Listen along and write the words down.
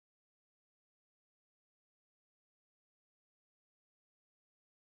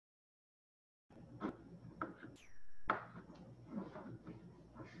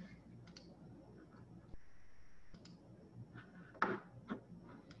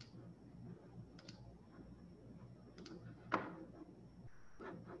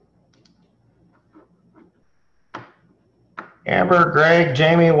Amber, Greg,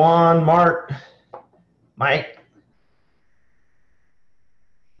 Jamie, Juan, Mark, Mike.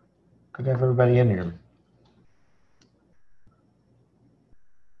 Could have everybody in here.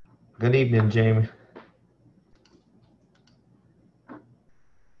 Good evening, Jamie.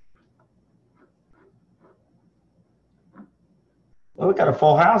 Well, we got a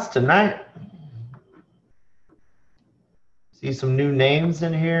full house tonight. See some new names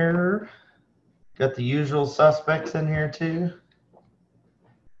in here. Got the usual suspects in here too.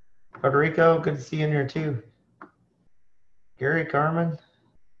 Puerto Rico, good to see you in here too. Gary, Carmen,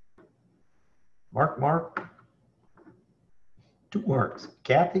 Mark, two Marks.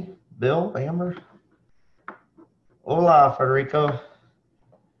 Kathy, Bill, Amber. Hola, Federico.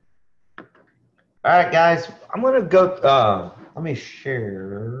 All right, guys, I'm gonna go. Let me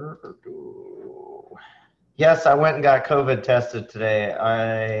share. Yes, I went and got COVID tested today.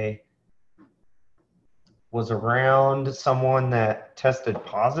 I was around someone that tested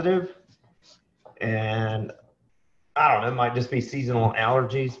positive, and I don't know, it might just be seasonal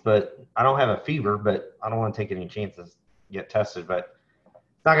allergies, but I don't have a fever, but I don't want to take any chances to get tested. But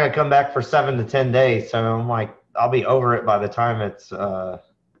it's not going to come back for 7 to 10 days, so I'm like, I'll be over it by the time by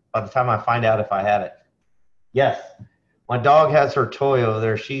the time I find out if I had it. Yes, my dog has her toy over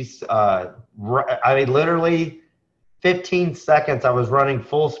there. She's, I mean, literally 15 seconds, I was running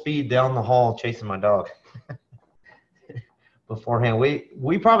full speed down the hall chasing my dog. Beforehand,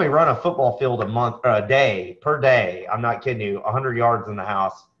 we probably run a football field per day. I'm not kidding you, 100 yards in the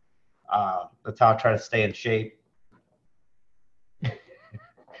house. That's how I try to stay in shape.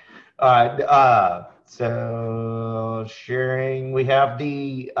 All right, so sharing, we have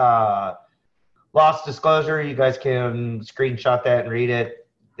the loss disclosure. You guys can screenshot that and read it.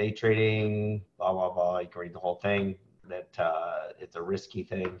 Day trading, blah, blah, blah. You can read the whole thing. That it's a risky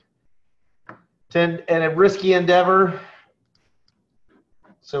thing. And a risky endeavor.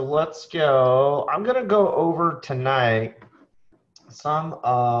 So let's go. I'm going to go over tonight some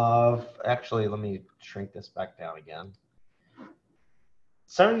of, actually, let me shrink this back down again.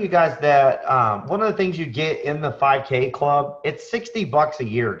 Some of you guys that, one of the things you get in the 5K club, it's 60 bucks a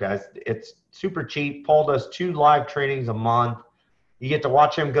year, guys. It's super cheap. Paul does 2 live trainings a month. You get to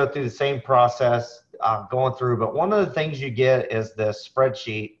watch him go through the same process going through. But one of the things you get is this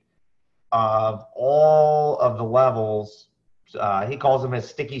spreadsheet of all of the levels. He calls them his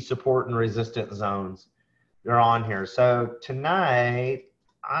sticky support and resistance zones. They're on here. So tonight,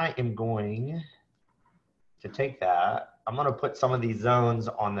 I am going to take that. I'm going to put some of these zones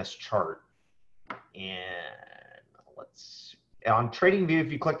on this chart. And on TradingView,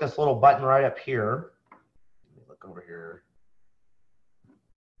 if you click this little button right up here, let me look over here.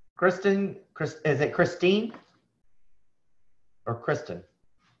 Kristen, is it Christine or Kristen?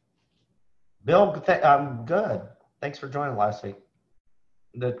 Bill, I'm good. Thanks for joining last week.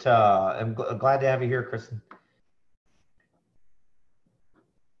 I'm glad to have you here, Kristen.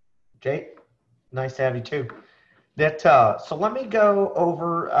 Jake, nice to have you too. So let me go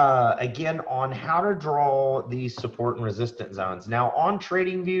over again on how to draw these support and resistance zones. Now on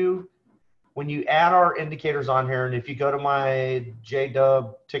TradingView, when you add our indicators on here, and if you go to my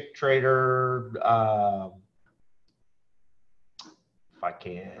JW Tick Trader, if I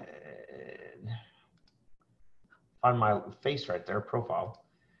can find my face right there, profile.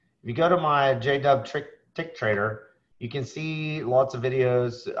 If you go to my JW Tick Trader, you can see lots of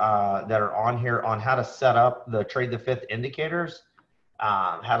videos that are on here on how to set up the TradeTheFifth indicators,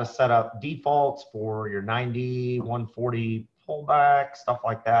 how to set up defaults for your 90, 140 pullback, stuff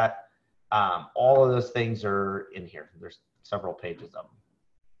like that. All of those things are in here. There's several pages of them.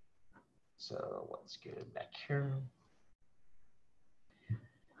 So let's get it back here.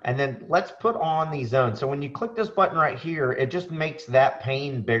 And then let's put on these zones. So when you click this button right here, it just makes that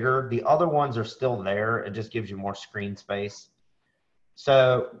pane bigger. The other ones are still there. It just gives you more screen space.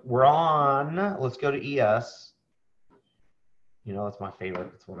 So we're on, let's go to ES. You know, that's my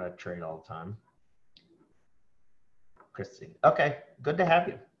favorite. That's what I trade all the time. Christine. Okay, good to have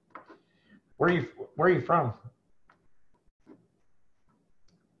you. Where are you from?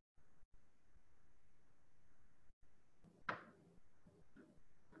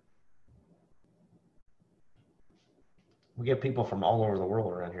 We get people from all over the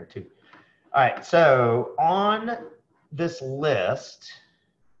world around here too. All right, so on this list,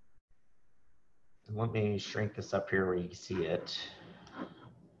 let me shrink this up here where you can see it.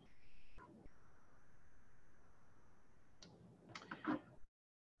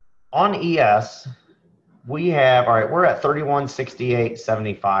 On ES, we have, all right, we're at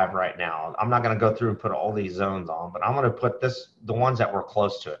 3168.75 right now. I'm not going to go through and put all these zones on, but I'm going to put the ones that were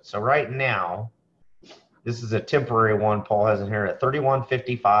close to it. So right now, This is a temporary one Paul has in here at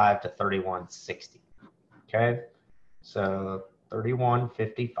 31.55 to 31.60. Okay, so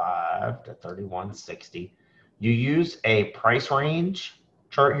 31.55 to 31.60. You use a price range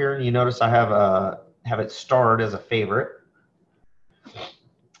chart here, and you notice I have it starred as a favorite.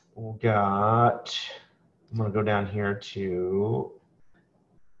 I'm gonna go down here to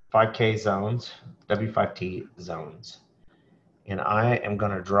 5K zones, W5T zones. And I am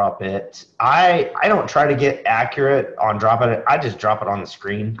going to drop it. I don't try to get accurate on dropping it. I just drop it on the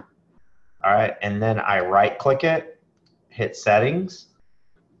screen. All right. And then I right click it, hit settings,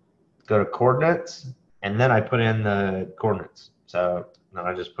 go to coordinates, and then I put in the coordinates. So then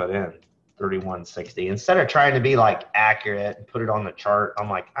I just put in 3160. Instead of trying to be like accurate and put it on the chart, I'm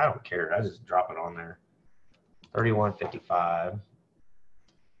like, I don't care. I just drop it on there. 3155.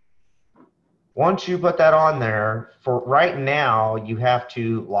 Once you put that on there, for right now, you have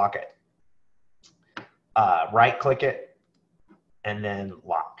to lock it. Right click it and then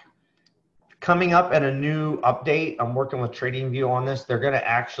lock. Coming up in a new update, I'm working with TradingView on this. They're going to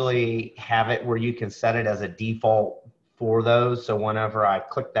actually have it where you can set it as a default for those. So whenever I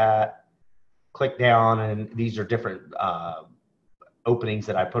click that, click down, and these are different openings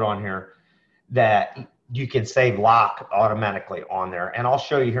that I put on here, that you can save lock automatically on there. And I'll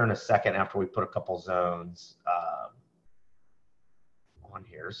show you here in a second after we put a couple zones on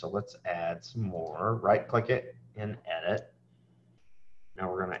here. So let's add some more. Right click it and edit.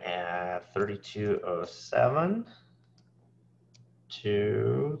 Now we're going to add 3207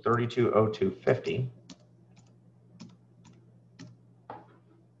 to 3202.50.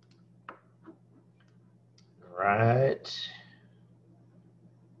 Right.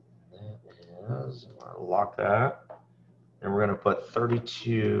 That is, I'm going to lock that. And we're going to put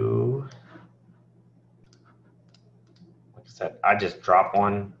 32. Like I said, I just drop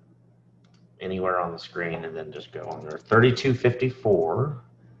one anywhere on the screen and then just go on there. 3254,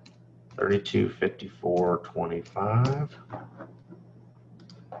 3254.25,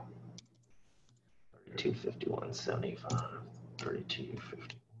 3251.75,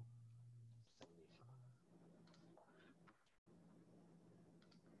 3250.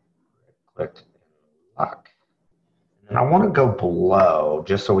 Click and lock. And I want to go below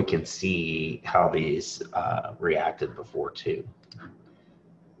just so we can see how these reacted before too.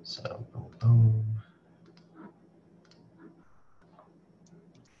 So boom, boom.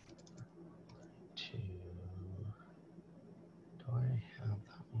 Do I have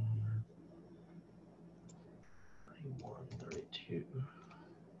that one? 31, 32,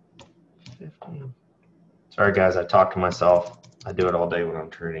 50. Sorry guys, I talk to myself. I do it all day when I'm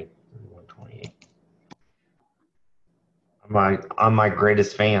trading. 31.28. I'm my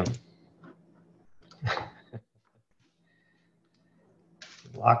greatest fan.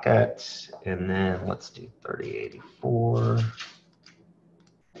 Lock it, and then let's do 3084.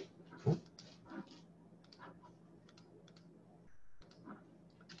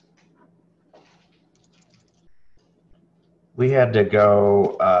 We had to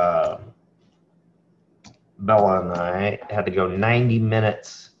go, Bella and I had to go 90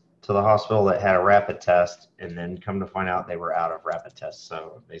 minutes to the hospital that had a rapid test, and then come to find out they were out of rapid tests.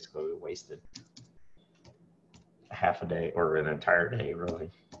 So basically we wasted half a day or an entire day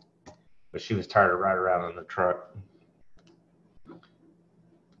really. But she was tired of riding around in the truck.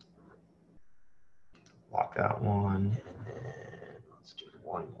 Lock that one, and then let's do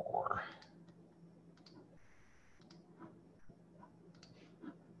one more.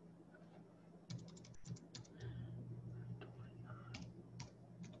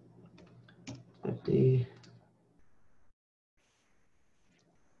 $50.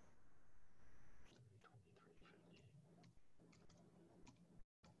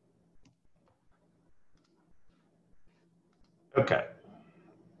 Okay.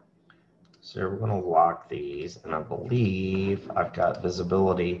 So we're going to lock these, and I believe I've got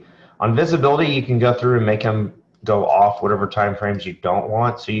visibility. On visibility, you can go through and make them go off whatever time frames you don't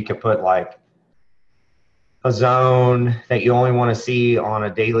want. So you could put like a zone that you only want to see on a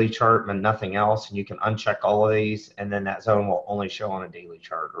daily chart and nothing else, and you can uncheck all of these, and then that zone will only show on a daily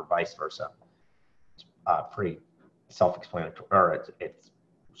chart, or vice versa. Pretty self-explanatory, or it's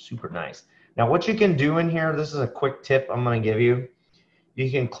super nice. Now what you can do in here, this is a quick tip I'm going to give you.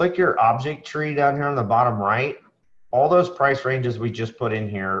 You can click your object tree down here on the bottom right. All those price ranges we just put in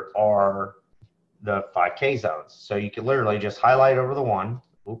here are the 5K zones. So you can literally just highlight over the one,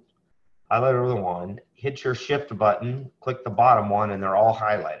 highlight over the one, hit your shift button, click the bottom one, and they're all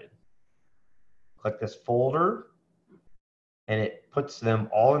highlighted. Click this folder, and it puts them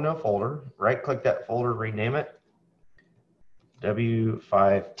all into a folder. Right click that folder, rename it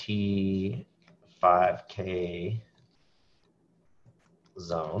W5T 5K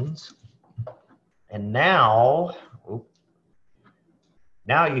zones. And now,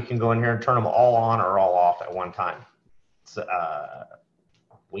 now you can go in here and turn them all on or all off at one time. It's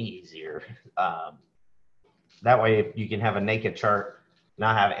way easier. That way you can have a naked chart,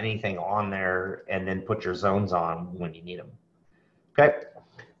 not have anything on there, and then put your zones on when you need them. Okay,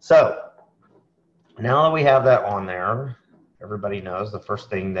 so now that we have that on there, everybody knows the first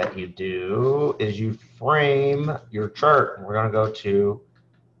thing that you do is you frame your chart. And we're going to go to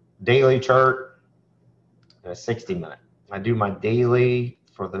daily chart in a 60-minute. I do my daily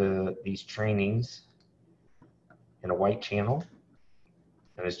for these trainings in a white channel,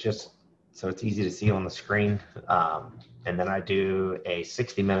 and it's just so it's easy to see on the screen. And then I do a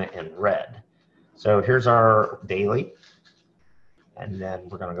 60-minute in red. So here's our daily, and then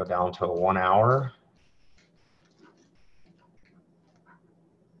we're going to go down to a 1 hour.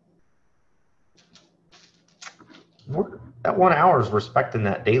 That 1 hour is respecting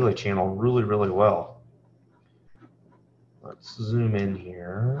that daily channel really, really well. Let's zoom in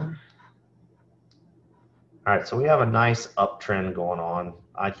here. All right, so we have a nice uptrend going on.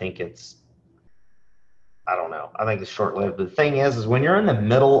 I think it's, I don't know, I think it's short-lived. The thing is when you're in the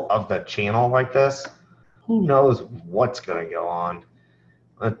middle of the channel like this, who knows what's going to go on.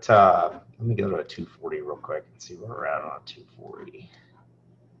 But let me go to a 240 real quick and see where we're at on a 240.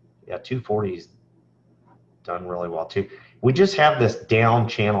 Yeah, 240's done really well too. We just have this down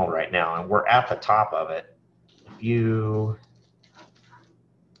channel right now, and we're at the top of it. If you,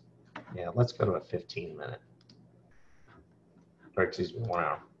 yeah, let's go to a 15-minute. Or excuse me, 1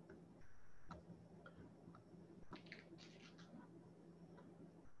 hour.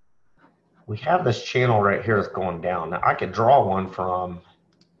 We have this channel right here that's going down. Now I could draw one from,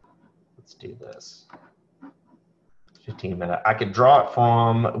 let's do this, 15-minute. I could draw it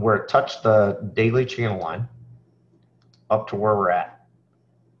from where it touched the daily channel line up to where we're at.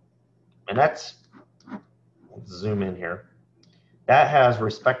 And that's, let's zoom in here. That has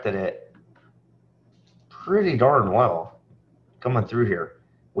respected it pretty darn well coming through here.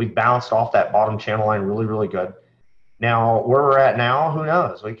 We bounced off that bottom channel line really, really good. Now, where we're at now, who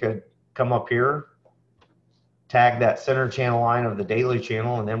knows? We could come up here, tag that center channel line of the daily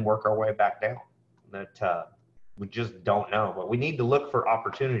channel, and then work our way back down. That we just don't know. But we need to look for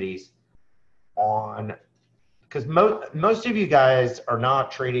opportunities on, because most of you guys are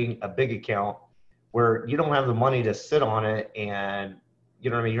not trading a big account where you don't have the money to sit on it, and you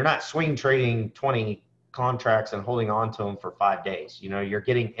know what I mean? You're not swing trading 20 contracts and holding on to them for 5 days. You know, you're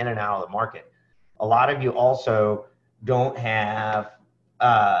getting in and out of the market. A lot of you also don't have,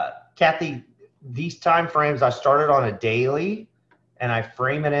 Kathy, these time frames I started on a daily, and I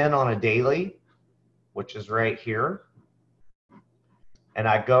frame it in on a daily, which is right here. And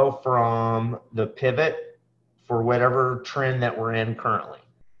I go from the pivot for whatever trend that we're in currently.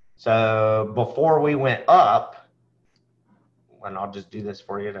 So before we went up, and I'll just do this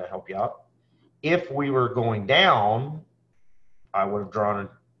for you to help you out. If we were going down, I would have drawn a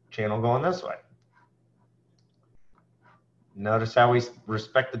channel going this way. Notice how we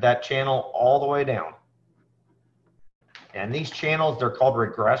respected that channel all the way down. And these channels, they're called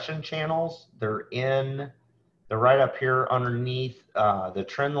regression channels. They're right up here underneath the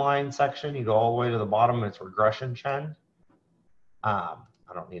trend line section. You go all the way to the bottom, it's regression trend.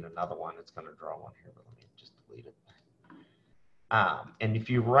 I don't need another one. It's going to draw one here, but let me just delete it. And if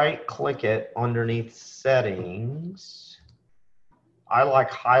you right click it underneath settings, I like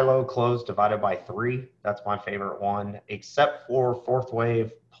high-low close divided by 3. That's my favorite one. Except for fourth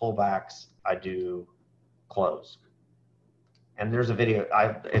wave pullbacks, I do close. And there's a video,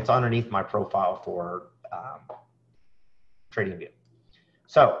 it's underneath my profile for TradingView.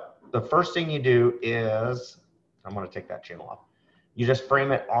 So the first thing you do is, I'm going to take that channel off. You just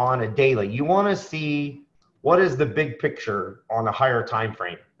frame it on a daily. You want to see what is the big picture on a higher time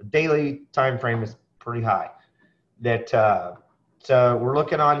frame. The daily time frame is pretty high. So we're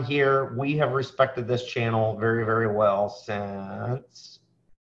looking on here. We have respected this channel very, very well since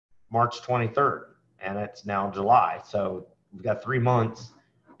March 23rd, and it's now July. So we've got 3 months.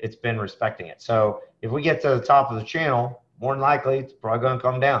 It's been respecting it. So if we get to the top of the channel, more than likely, it's probably going to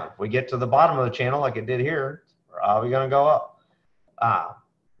come down. If we get to the bottom of the channel like it did here, it's probably going to go up.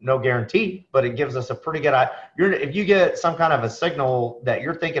 No guarantee, but it gives us a pretty good idea. If you get some kind of a signal that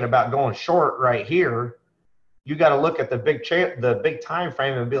you're thinking about going short right here, you got to look at the big time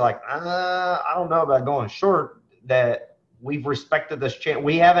frame and be like, I don't know about going short. That we've respected this channel.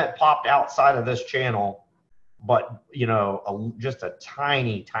 We haven't popped outside of this channel, but you know, just a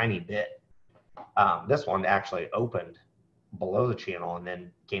tiny bit. This one actually opened below the channel and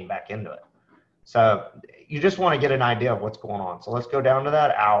then came back into it. So you just want to get an idea of what's going on. So let's go down to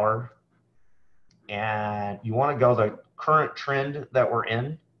that hour, and you want to go the current trend that we're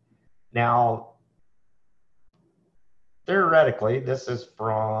in. Now, theoretically, this is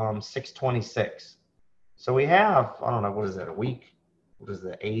from 626. So we have, I don't know, what is it, a week? What is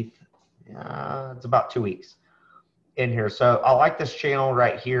the 8th? It's about 2 weeks in here. So I like this channel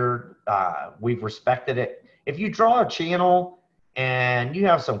right here. We've respected it. If you draw a channel and you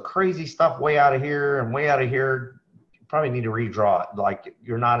have some crazy stuff way out of here and way out of here, you probably need to redraw it. Like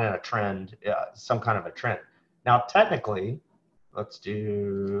you're not in a trend, some kind of a trend. Now, technically, let's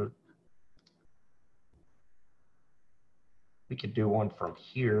do, we could do one from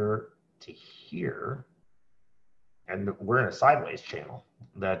here to here. And we're in a sideways channel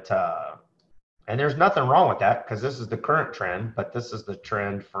that, and there's nothing wrong with that because this is the current trend, but this is the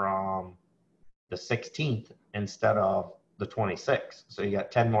trend from the 16th instead of the 26th. So you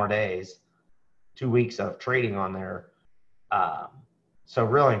got 10 more days, 2 weeks of trading on there. So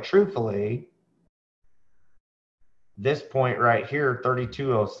really and truthfully, this point right here,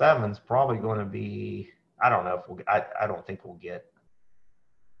 3207 is probably going to be, I don't know if we'll, I don't think we'll get,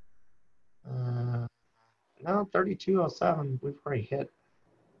 no, 3207, we've already hit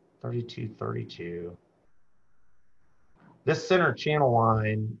 3232. This center channel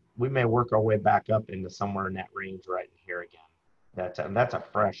line, we may work our way back up into somewhere in that range right in here again. That's a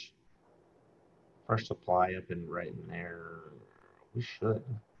fresh supply up in right in there. We should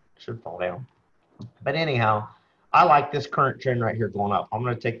fall down. But anyhow, I like this current trend right here going up. I'm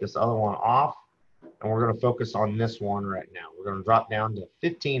going to take this other one off, and we're going to focus on this one right now. We're going to drop down to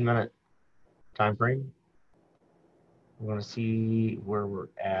 15-minute time frame. We're going to see where we're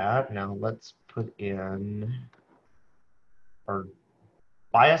at. Now let's put in our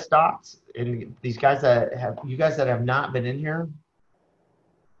bias dots. And these guys that have, you guys that have not been in here,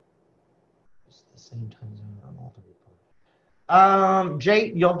 it's the same time zone on all the reports.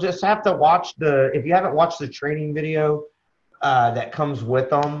 Jay, you'll just have to watch the, if you haven't watched the training video that comes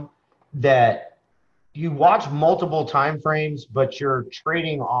with them, that you watch multiple time frames, but you're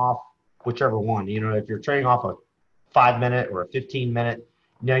trading off whichever one. You know, if you're trading off a 5-minute or a 15-minute,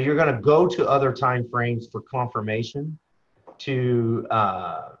 now you're going to go to other time frames for confirmation to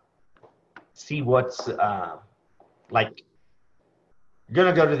see what's like. You're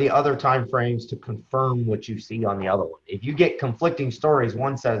going to go to the other time frames to confirm what you see on the other one. If you get conflicting stories,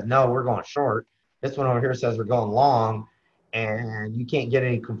 one says no, we're going short, this one over here says we're going long, and you can't get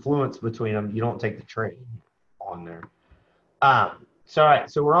any confluence between them, you don't take the trade on there. So all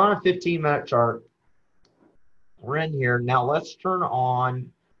right, so we're on a 15-minute chart. We're in here now. Let's turn on,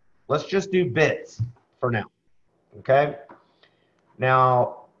 let's just do bits for now. Okay,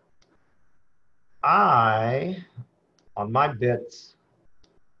 now on my bits,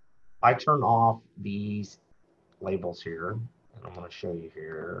 I turn off these labels here, and I'm going to show you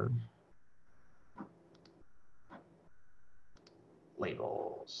here.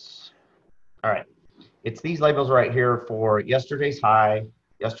 Labels. All right, it's these labels right here for yesterday's high,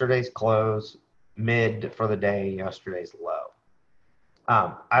 yesterday's close, mid for the day, yesterday's low.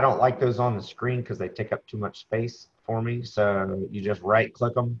 I don't like those on the screen because they take up too much space for me. So you just right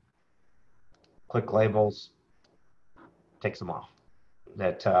click them, click labels, takes them off.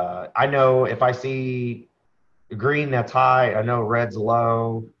 That I know if I see green that's high, I know red's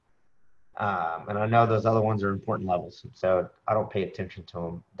low, and I know those other ones are important levels, so I don't pay attention to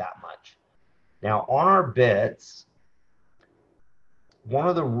them that much. Now on our bits, one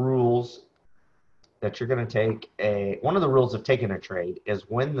of the rules that you're going to take one of the rules of taking a trade is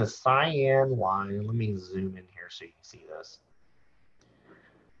when the cyan line, let me zoom in here so you can see this.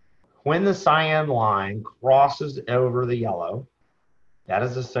 When the cyan line crosses over the yellow, that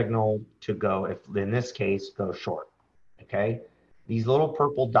is a signal to go, if in this case, go short. Okay, these little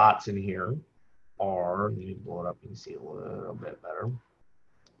purple dots in here are, let me blow it up, you can see a little bit better.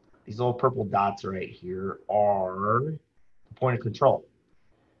 These little purple dots right here are the point of control.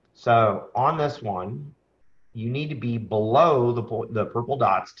 So on this one, you need to be below the purple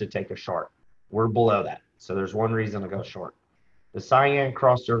dots to take a short. We're below that. So there's one reason to go short. The cyan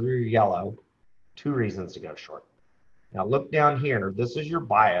crossed over your yellow, 2 reasons to go short. Now look down here, this is your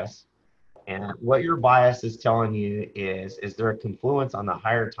bias. And what your bias is telling you is there a confluence on the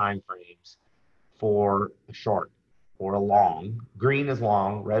higher time frames for a short or a long? Green is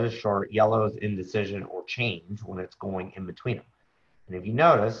long, red is short, yellow is indecision or change when it's going in between them. And if you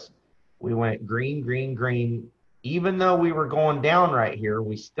notice, we went green, green, green. Even though we were going down right here,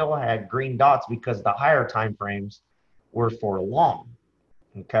 we still had green dots because the higher time frames were for long.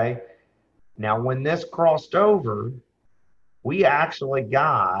 Okay. Now, when this crossed over, We actually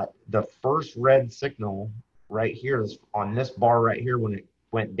got the first red signal right here on this bar right here when it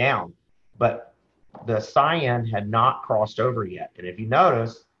went down, but the cyan had not crossed over yet. And if you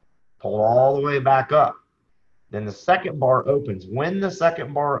notice, pulled all the way back up. Then the second bar opens. When the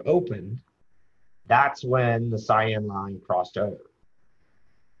second bar opened, that's when the cyan line crossed over.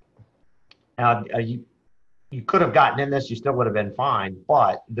 Now, you could have gotten in this, you still would have been fine,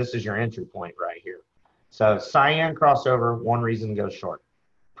 but this is your entry point right here. So cyan crossover, one reason to go short.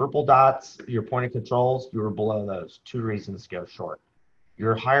 Purple dots, your point of controls, you were below those, two reasons to go short.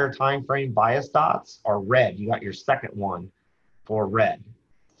 Your higher time frame bias dots are red. You got your second one for red.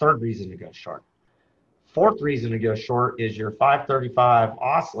 Third reason to go short. Fourth reason to go short is your 535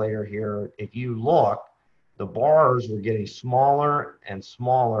 oscillator here. If you look, the bars were getting smaller and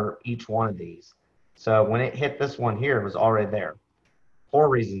smaller, each one of these. So when it hit this one here, it was already there. Four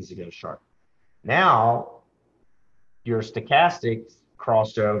reasons to go short. Now, your stochastics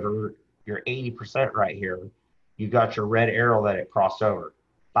crossed over, your 80% right here. You got your red arrow that it crossed over.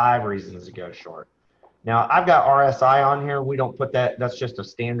 Five reasons to go short. Now, I've got RSI on here. We don't put that. That's just a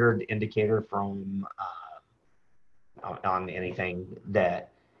standard indicator from on anything that,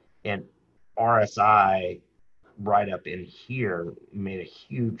 and RSI right up in here made a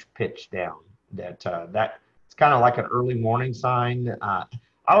huge pitch down. That it's kind of like an early warning sign. I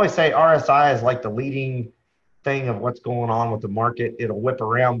always say RSI is like the leading thing of what's going on with the market. It'll whip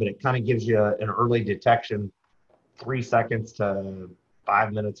around, but it kind of gives you an early detection, 3 seconds to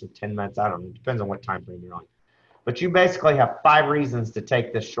 5 minutes or 10 minutes. I don't know. It depends on what time frame you're on. But you basically have 5 reasons to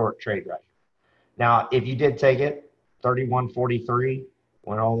take this short trade right here. Now, if you did take it, 31.43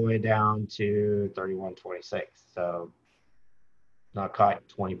 went all the way down to 31.26. So not quite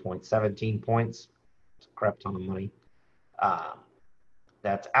 20 points, 17 points. It's a crap ton of money.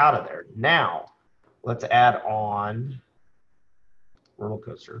 That's out of there. Now, let's add on roller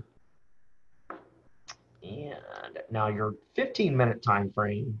coaster. And now your 15-minute time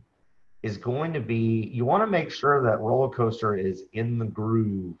frame is going to be, you want to make sure that roller coaster is in the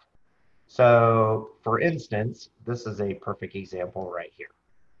groove. So for instance, this is a perfect example right here.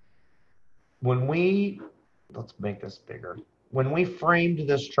 When let's make this bigger. When we framed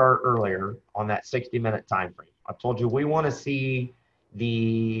this chart earlier on that 60-minute time frame, I told you we want to see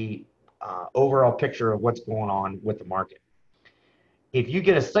the overall picture of what's going on with the market. If you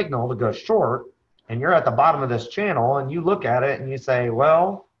get a signal to go short and you're at the bottom of this channel and you look at it and you say,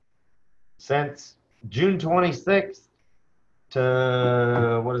 well, since June 26th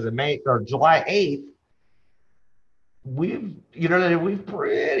to what is it, May or July 8th, we've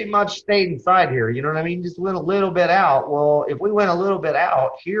pretty much stayed inside here. You know what I mean? Just went a little bit out. Well, if we went a little bit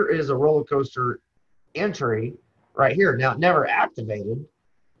out, here is a roller coaster entry right here. Now, it never activated,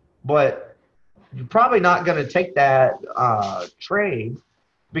 but you're probably not going to take that trade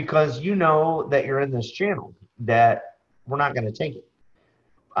because you know that you're in this channel, that we're not going to take it.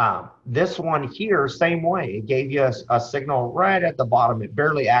 This one here, same way. It gave you a signal right at the bottom. It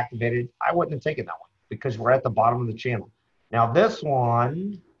barely activated. I wouldn't have taken that one because we're at the bottom of the channel. Now, this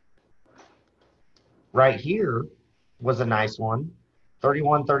one right here was a nice one.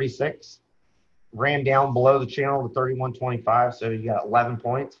 31.36 ran down below the channel to 31.25. So you got 11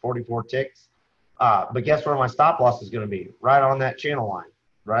 points, 44 ticks. But guess where my stop loss is going to be? Right on that channel line,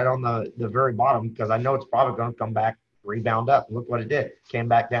 right on the very bottom, because I know it's probably going to come back, rebound up. Look what it did. Came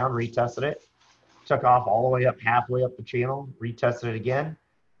back down, retested it, took off all the way up, halfway up the channel, retested it again,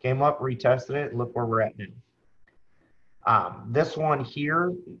 came up, retested it. Look where we're at now. This one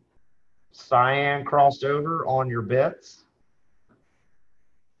here, cyan crossed over on your bits.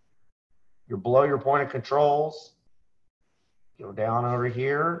 You're below your point of controls. Go down over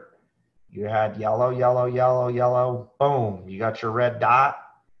here. You had yellow, yellow, yellow, yellow. Boom. You got your red dot.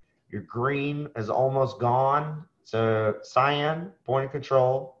 Your green is almost gone. So cyan, point of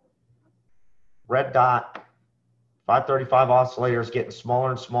control, red dot, 535 oscillators getting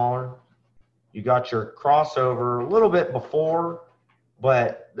smaller and smaller. You got your crossover a little bit before,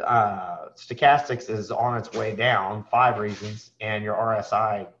 but stochastics is on its way down, 5 reasons, and your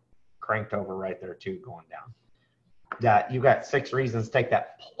RSI cranked over right there too, going down. That you got 6 reasons to take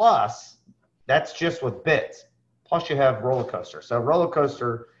that. Plus, that's just with bits. Plus you have roller coaster. So roller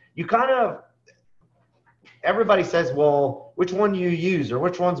coaster, you kind of, everybody says, well, which one do you use or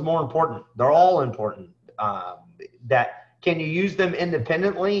which one's more important? They're all important. Can you use them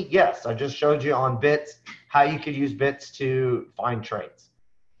independently? Yes, I just showed you on bits how you could use bits to find trades.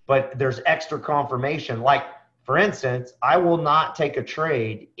 But there's extra confirmation. Like, for instance, I will not take a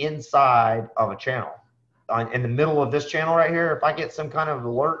trade inside of a channel. In the middle of this channel right here, if I get some kind of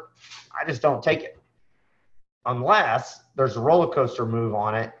alert, I just don't take it. unless there's a roller coaster move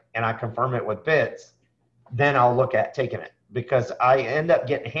on it and I confirm it with bits, then I'll look at taking it, because I end up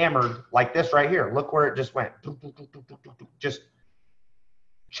getting hammered like this right here. Look where it just went. Just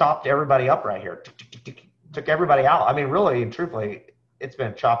chopped everybody up right here. Took everybody out. I mean, really and truthfully, it's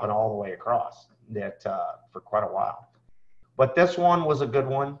been chopping all the way across that for quite a while. But this one was a good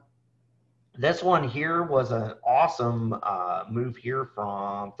one. This one here was an awesome move here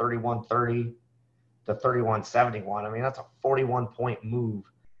from 31.30 to 31.71. I mean, that's a 41-point move.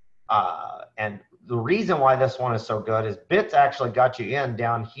 And the reason why this one is so good is bits actually got you in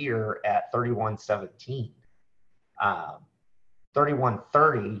down here at 31.17.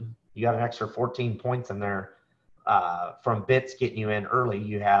 31.30, you got an extra 14 points in there from bits getting you in early.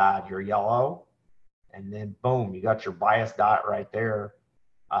 You had your yellow, and then boom, you got your bias dot right there.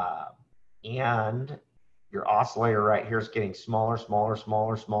 And your oscillator right here is getting smaller, smaller,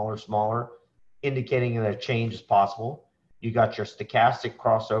 smaller, smaller, smaller, indicating that a change is possible. You got your stochastic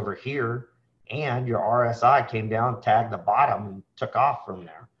crossover here, and your RSI came down, tagged the bottom, and took off from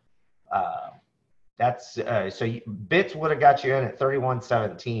there. So bits would have got you in at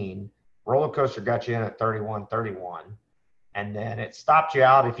 31.17. Roller coaster got you in at 31.31, and then it stopped you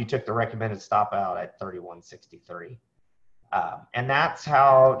out if you took the recommended stop out at 31.63. And that's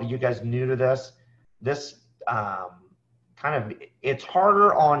how, you guys new to this. This it's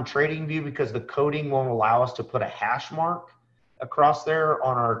harder on TradingView because the coding won't allow us to put a hash mark across there.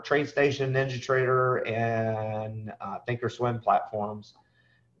 On our TradeStation, NinjaTrader, and Thinkorswim platforms,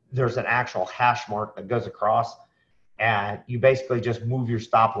 there's an actual hash mark that goes across, and you basically just move your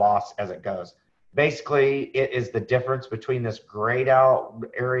stop loss as it goes. Basically, it is the difference between this grayed out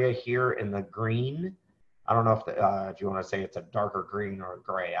area here and the green. I don't know if you want to say it's a darker green or a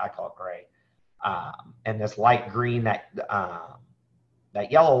gray. I call it gray. And this light green, that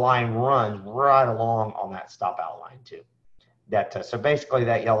yellow line runs right along on that stop out line too. So basically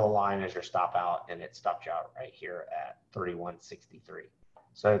that yellow line is your stop out, and it stopped you out right here at 31.63.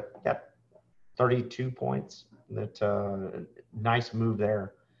 So got 32 points. That nice move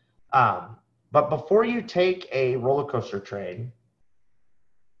there. But before you take a roller coaster trade,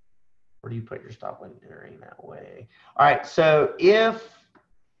 where do you put your stop when entering that way? All right, so where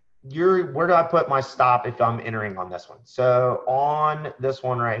do I put my stop if I'm entering on this one? So on this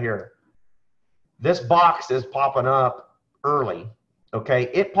one right here, this box is popping up early, okay?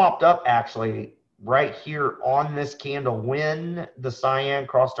 It popped up actually right here on this candle when the cyan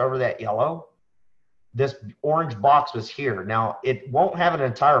crossed over that yellow. This orange box was here. Now, it won't have an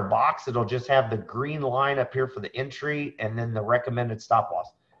entire box. It'll just have the green line up here for the entry and then the recommended stop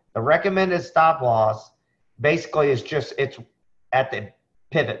loss. The recommended stop loss basically is it's at the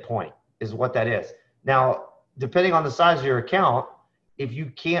pivot point is what that is. Now, depending on the size of your account, if you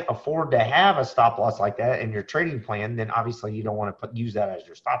can't afford to have a stop loss like that in your trading plan, then obviously you don't want to use that as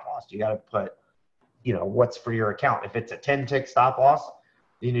your stop loss. You got to put, what's for your account. If it's a 10-tick stop loss,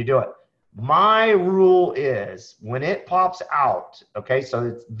 then you do it. My rule is when it pops out, okay, so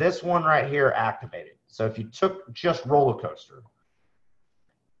it's this one right here activated. So if you took just roller coaster,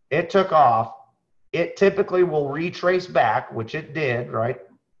 it took off, it typically will retrace back, which it did, right?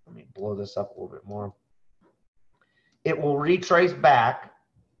 Let me blow this up a little bit more. It will retrace back,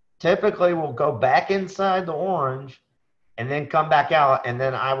 typically will go back inside the orange and then come back out, and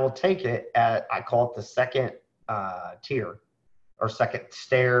then I will take it at, I call it the second tier or second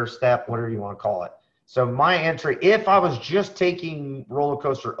step, whatever you want to call it. So my entry, if I was just taking roller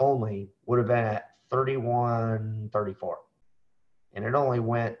coaster only, would have been at 31.34. And it only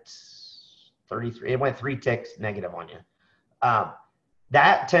went 33. It went 3 ticks negative on you.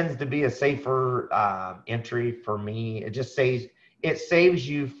 That tends to be a safer entry for me. It just saves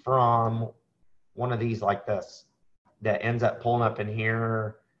you from one of these like this that ends up pulling up in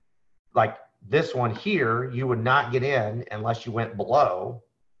here. Like this one here, you would not get in unless you went below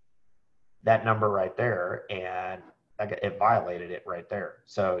that number right there, and it violated it right there.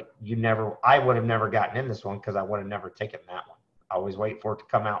 So I would have never gotten in this one because I would have never taken that one. I always wait for it to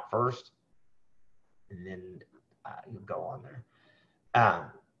come out first, and then you go on there.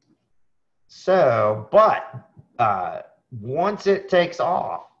 But once it takes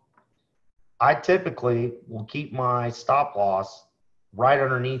off, I typically will keep my stop loss right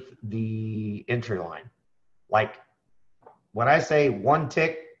underneath the entry line. Like when I say 1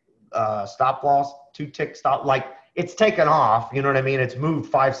 tick stop loss, 2 tick stop, like it's taken off, you know what I mean? It's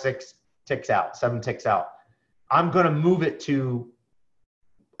moved 5, 6 ticks out, 7 ticks out. I'm going to move it to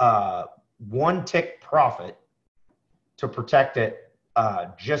 1 tick profit to protect it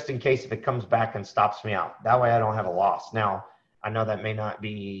just in case if it comes back and stops me out. That way I don't have a loss. Now, I know that may not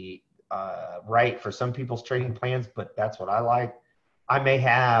be right for some people's trading plans, but that's what I like. I may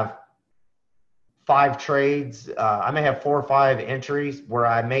have 5 trades. I may have 4 or 5 entries where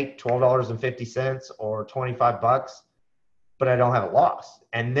I make $12.50 or 25 bucks, but I don't have a loss.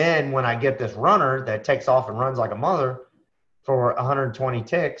 And then when I get this runner that takes off and runs like a mother for 120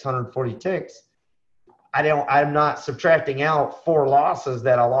 ticks, 140 ticks, I'm not subtracting out 4 losses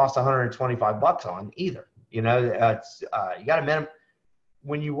that I lost 125 bucks on either. You know, you got to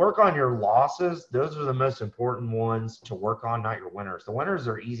when you work on your losses, those are the most important ones to work on, not your winners. The winners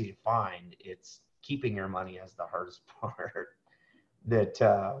are easy to find. It's keeping your money as the hardest part that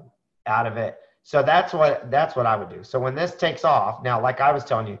out of it. So that's what I would do. So when this takes off, now, like I was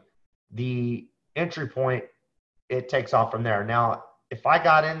telling you, the entry point, it takes off from there. Now, if I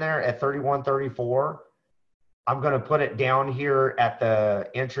got in there at 31.34, I'm going to put it down here at the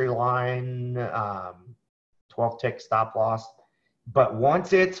entry line, 12 tick stop loss. But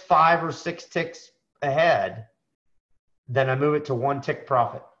once it's 5 or 6 ticks ahead, then I move it to 1 tick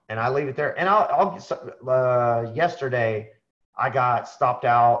profit and I leave it there. And yesterday I got stopped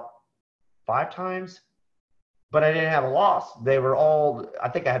out 5 times, but I didn't have a loss. They were all, I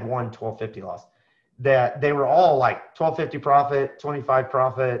think I had one 12.50 loss. That they were all like 12.50 profit, 25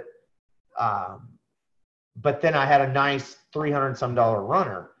 profit. But then I had a nice $300 some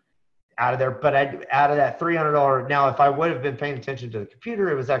runner out of there. But out of that $300, now if I would have been paying attention to the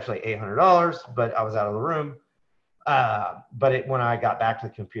computer, it was actually $800, but I was out of the room. But when I got back to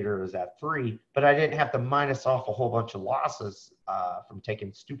the computer, it was at 3. But I didn't have to minus off a whole bunch of losses from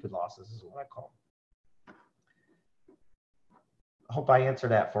taking stupid losses, is what I call them. I hope I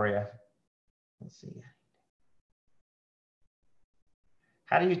answered that for you. Let's see.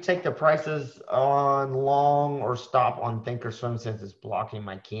 How do you take the prices on long or stop on Thinkorswim since it's blocking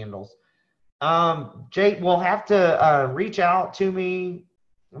my candles? Jake, we'll have to reach out to me.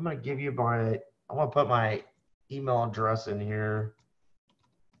 I'm going to give you I'm going to put my email address in here.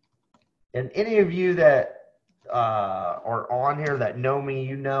 And any of you that are on here that know me,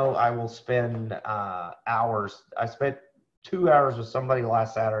 you know I will spend hours. I spent 2 hours with somebody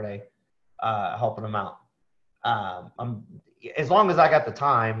last Saturday helping them out. As long as I got the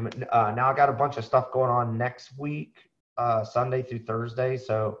time. Now I got a bunch of stuff going on next week, Sunday through Thursday,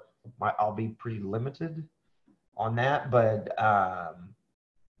 so I'll be pretty limited on that. But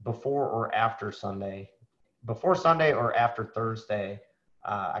before Sunday or after Thursday,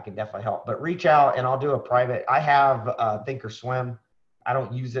 I can definitely help. But reach out and I'll do a private. I have Thinkorswim. I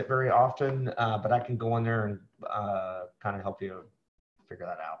don't use it very often, but I can go in there and kind of help you figure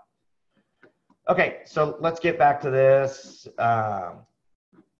that out. Okay, so let's get back to this. Now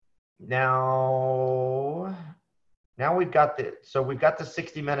we've got the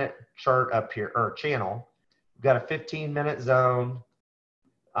 60-minute chart up here, or channel. We've got a 15-minute zone.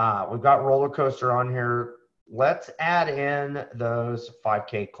 We've got roller coaster on here. Let's add in those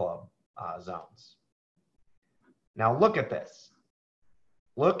 5K club zones. Now look at this.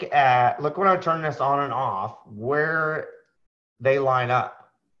 Look when I turn this on and off, where they line up.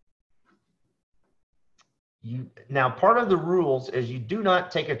 Now, part of the rules is you do not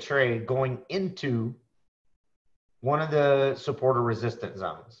take a trade going into one of the support or resistance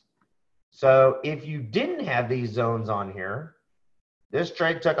zones. So if you didn't have these zones on here, this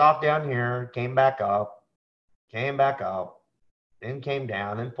trade took off down here, came back up, then came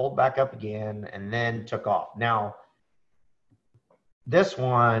down, then pulled back up again, and then took off. Now, this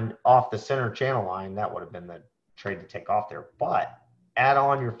one off the center channel line, that would have been the trade to take off there. But add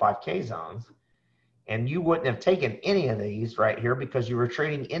on your 5K zones, and you wouldn't have taken any of these right here because you were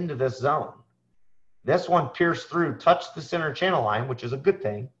trading into this zone. This one pierced through, touched the center channel line, which is a good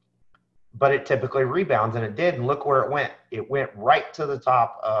thing, but it typically rebounds, and it did, and look where it went. It went right to the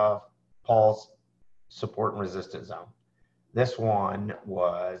top of Paul's support and resistance zone. This one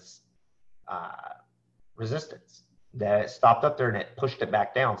was resistance. That stopped up there, and it pushed it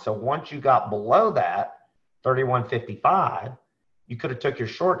back down. So once you got below that, 31.55, you could have took your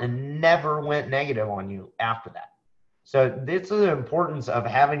short and never went negative on you after that. So this is the importance of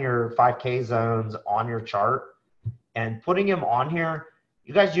having your 5K zones on your chart and putting them on here.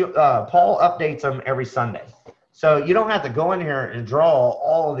 You guys, Paul updates them every Sunday. So you don't have to go in here and draw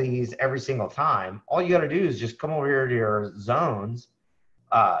all of these every single time. All you got to do is just come over here to your zones,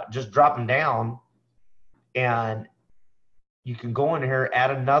 just drop them down, and you can go in here,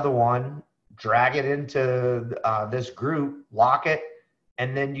 add another one, drag it into this group, lock it,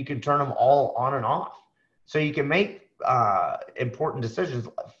 and then you can turn them all on and off. So you can make important decisions.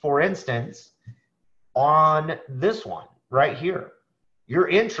 For instance, on this one right here, your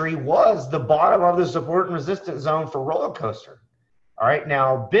entry was the bottom of the support and resistance zone for roller coaster. All right,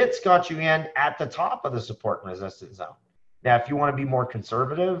 now bits got you in at the top of the support and resistance zone. Now, if you want to be more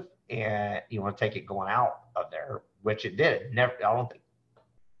conservative and you want to take it going out of there, which it did, never, I don't think,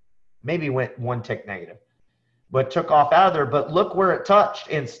 maybe went one tick negative, but took off out of there. But look where it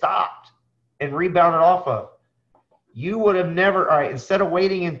touched and stopped and rebounded off of. You would have never, all right, instead of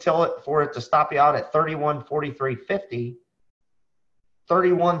waiting until for it to stop you out at 31.4350,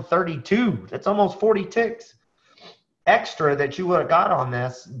 31.32, that's almost 40 ticks extra that you would have got on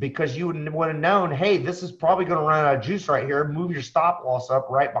this, because you would have known, hey, this is probably going to run out of juice right here. Move your stop loss up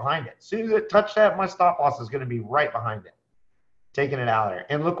right behind it. As soon as it touched that, my stop loss is going to be right behind it, taking it out of there.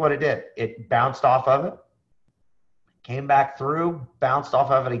 And look what it did. It bounced off of it, came back through, bounced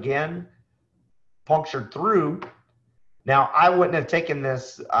off of it again, punctured through. Now, I wouldn't have taken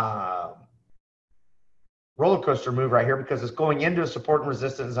this roller coaster move right here because it's going into a support and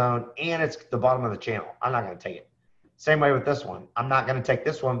resistance zone and it's the bottom of the channel. I'm not going to take it. Same way with this one. I'm not going to take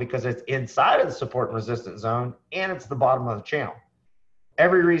this one because it's inside of the support and resistance zone and it's the bottom of the channel.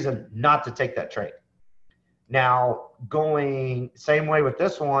 Every reason not to take that trade. Now, going same way with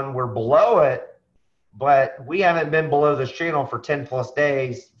this one, we're below it, but we haven't been below this channel for 10 plus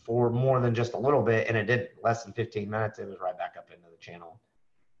days for more than just a little bit, and it did less than 15 minutes. It was right back up into the channel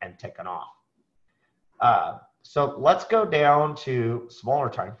and taken off. So let's go down to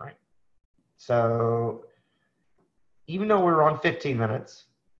smaller time frame. So even though we were on 15 minutes,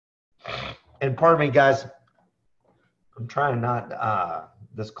 and pardon me, guys, I'm trying not,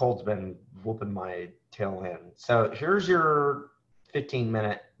 this cold's been whooping my tail in. So here's your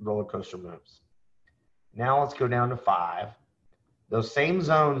 15-minute roller coaster moves. Now let's go down to 5. Those same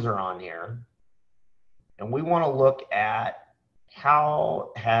zones are on here. And we want to look at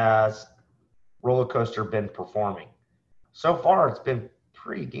how has roller coaster been performing. So far, it's been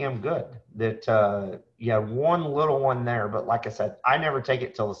pretty damn good. That you had one little one there, but like I said, I never take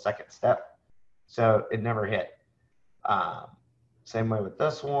it till the second step, so it never hit. Same way with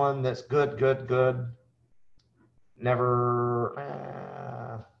this one. That's good, good, good. Never.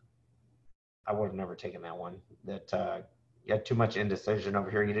 I would have never taken that one. That you had too much indecision over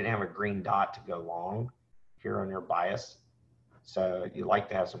here. You didn't have a green dot to go long here on your bias, so you like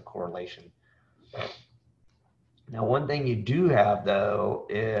to have some correlation. Now, one thing you do have, though,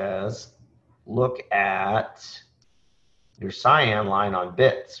 is look at your cyan line on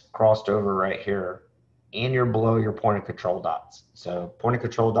bits crossed over right here, and you're below your point of control dots. So point of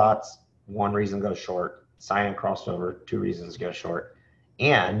control dots, one reason goes short. Cyan crossed over, 2 reasons go short.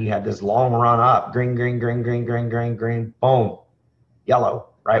 And you had this long run up, green, green, green, green, green, green, green, boom, yellow,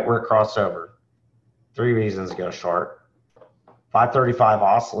 right where it crossed over. 3 reasons go short. 535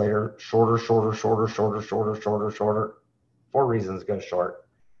 oscillator, shorter, shorter, shorter, shorter, shorter, shorter, shorter. 4 reasons go short.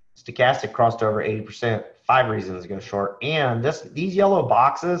 Stochastic crossed over 80%, 5 reasons go short. And these yellow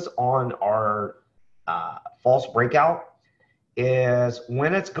boxes on our false breakout is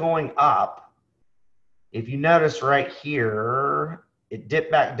when it's going up. If you notice right here, it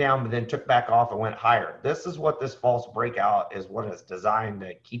dipped back down, but then took back off and went higher. This is what this false breakout is, what it's designed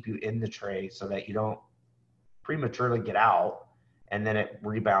to keep you in the trade so that you don't prematurely get out and then it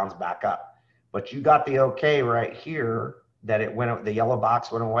rebounds back up. But you got the okay right here that it went, the yellow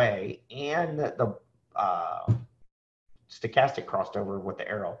box went away, and the stochastic crossed over with the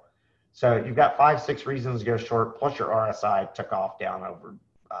arrow. So you've got 5, 6 reasons to go short, plus your RSI took off down over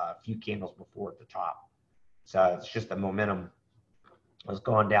a few candles before at the top. So it's just the momentum was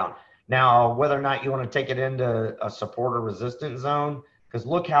going down. Now, whether or not you want to take it into a support or resistance zone, because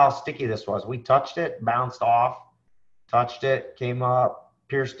look how sticky this was. We touched it, bounced off, touched it, came up,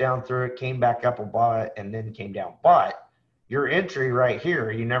 pierced down through it, came back up above it, and then came down. But your entry right here,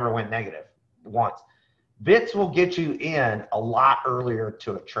 you never went negative once. Bits will get you in a lot earlier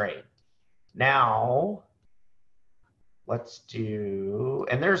to a trade. Now, let's do,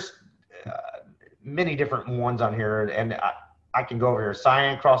 and there's many different ones on here, and I can go over here.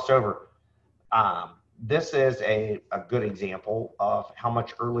 Cyan crossed over. This is a good example of how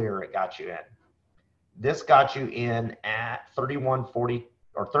much earlier it got you in. This got you in at 31.40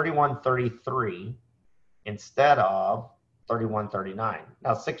 or 31.33 instead of 31.39.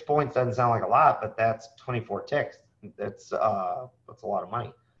 Now, 6 points doesn't sound like a lot, but that's 24 ticks. That's a lot of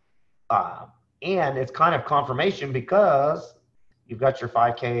money. And it's kind of confirmation because you've got your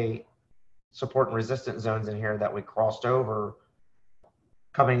 5K support and resistance zones in here that we crossed over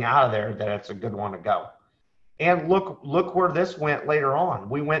coming out of there, that it's a good one to go. And look where this went later on.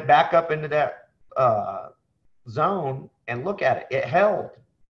 We went back up into that zone, and look at it. It held.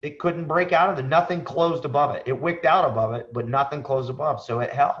 It couldn't break out of it. Nothing closed above it. It wicked out above it, but nothing closed above. So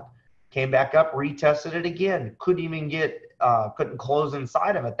it held. Came back up, retested it again. Couldn't even get couldn't close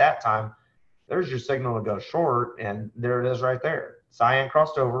inside of at that time, there's your signal to go short, and there it is right there. Cyan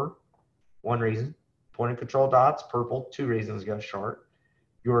crossed over, one reason. Point of control dots, purple, two reasons to go short.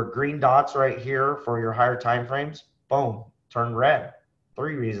 Your green dots right here for your higher time frames, boom, turn red,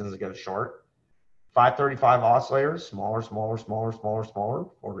 three reasons to go short. 535 oscillators, smaller, smaller, smaller, smaller, smaller,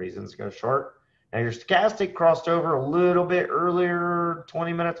 four reasons to go short. Now your stochastic crossed over a little bit earlier,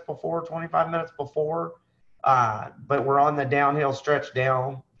 20 minutes before, 25 minutes before, but we're on the downhill stretch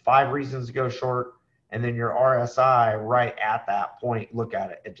down, five reasons to go short, and then your RSI right at that point, look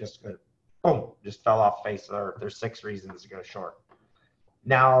at it, it just goes, boom, just fell off the face of the earth. There's six reasons to go short.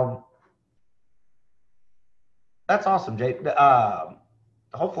 Now, that's awesome, Jake.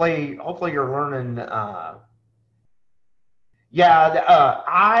 Hopefully you're learning. I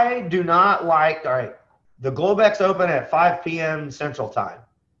do not like, all right, the Globex open at 5 p.m. Central Time.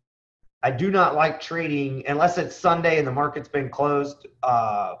 I do not like trading unless it's Sunday and the market's been closed.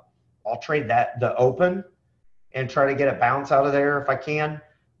 I'll trade the open and try to get a bounce out of there if I can.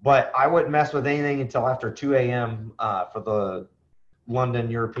 But I wouldn't mess with anything until after 2 a.m. For the London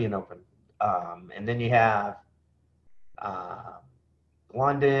European Open. And then you have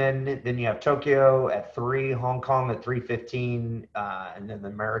London, then you have Tokyo at 3, Hong Kong at 3:15, and then the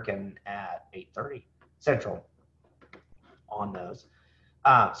American at 8:30 Central on those.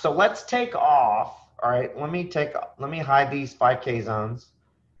 So let's take off. All right, let me hide these 5K zones.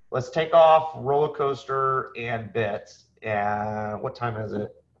 Let's take off roller coaster and bits. And what time is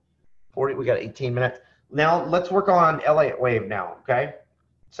it? 40. We got 18 minutes. Now let's work on Elliott wave now. Okay.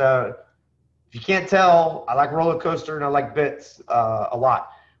 So if you can't tell, I like roller coaster and I like bits a lot.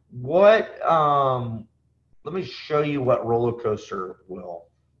 What? Let me show you what roller coaster will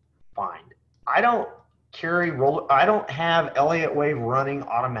find. I don't have Elliott wave running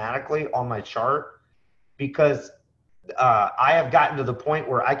automatically on my chart because I have gotten to the point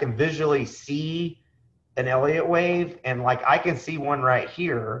where I can visually see an Elliott wave, and like I can see one right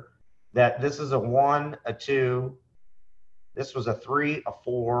here that this is a 1, a 2, this was a 3, a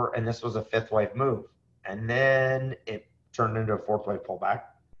 4, and this was a fifth wave move. And then it turned into a fourth wave pullback.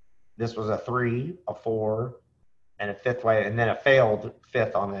 This was a 3, a 4, and a fifth wave, and then a failed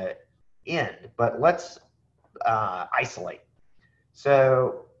fifth on the end. But let's isolate.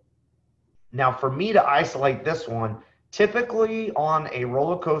 So now for me to isolate this one, typically on a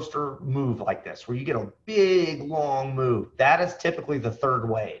roller coaster move like this, where you get a big long move, that is typically the third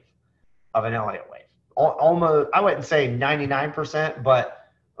wave of an Elliott wave. Almost, I wouldn't say 99%, but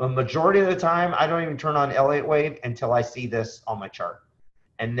a majority of the time, I don't even turn on Elliott wave until I see this on my chart.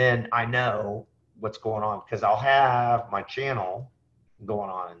 And then I know what's going on because I'll have my channel going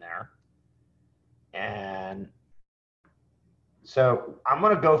on in there. And so I'm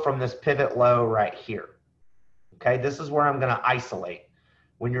going to go from this pivot low right here. Okay, this is where I'm going to isolate.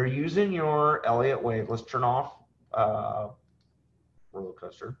 When you're using your Elliott wave, let's turn off roller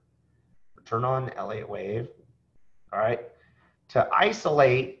coaster. Turn on Elliott wave. All right. To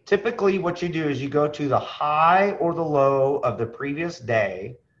isolate, typically what you do is you go to the high or the low of the previous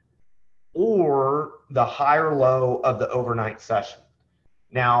day or the high or low of the overnight session.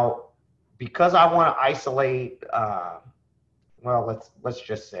 Now, because I want to isolate, well, let's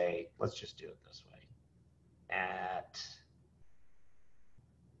just do it this way. At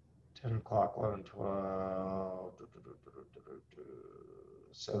 10 o'clock, 11, 12.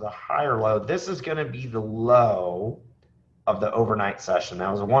 So the higher low, this is going to be the low of the overnight session. That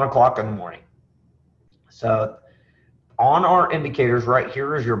was 1 o'clock in the morning. So on our indicators right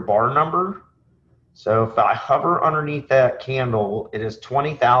here is your bar number. So if I hover underneath that candle, it is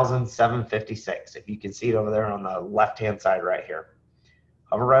 20,756. If you can see it over there on the left-hand side right here.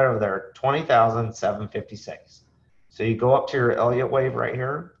 Hover right over there, 20,756. So you go up to your Elliott wave right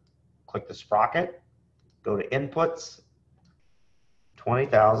here, click the sprocket, go to inputs,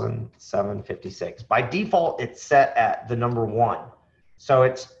 20,756. By default, it's set at the number 1. So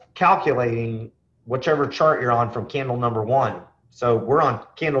it's calculating whichever chart you're on from candle number 1. So we're on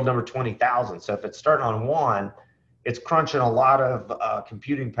candle number 20,000. So if it's starting on 1, it's crunching a lot of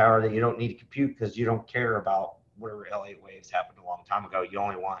computing power that you don't need to compute because you don't care about whatever Elliott waves happened a long time ago. You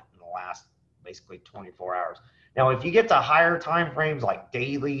only want in the last basically 24 hours. Now, if you get to higher time frames like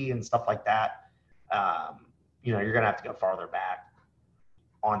daily and stuff like that, you know, you're going to have to go farther back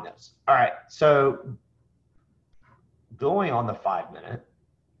on this. All right, so going on the 5-minute,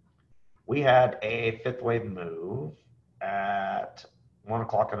 we had a fifth wave move at 1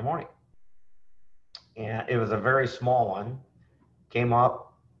 o'clock in the morning. And it was a very small one. Came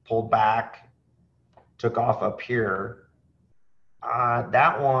up, pulled back, took off up here.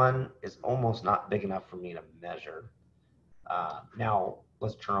 That one is almost not big enough for me to measure. Now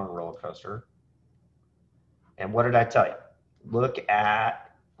let's turn on roller coaster. And what did I tell you? Look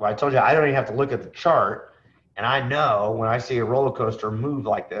at, well, I told you I don't even have to look at the chart. And I know when I see a roller coaster move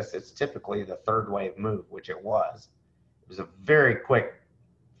like this, it's typically the third wave move, which it was. It was a very quick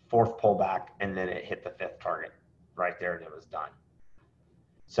fourth pullback, and then it hit the fifth target right there, and it was done.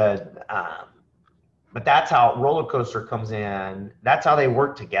 So, but that's how roller coaster comes in. That's how they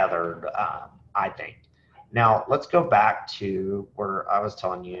work together, I think. Now, let's go back to where I was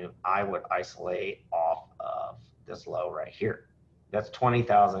telling you I would isolate off of this low right here. That's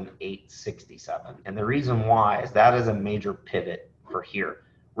 20,867. And the reason why is that is a major pivot for here.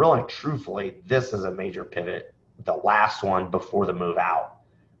 Really, truthfully, this is a major pivot, the last one before the move out.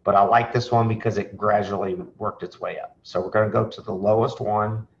 But I like this one because it gradually worked its way up. So we're going to go to the lowest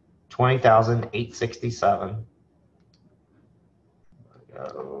one, 20,867.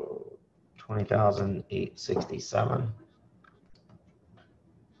 Go 20,867.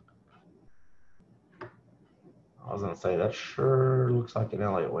 I was going to say, that sure looks like an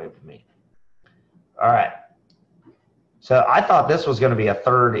Elliott wave to me. All right. So I thought this was going to be a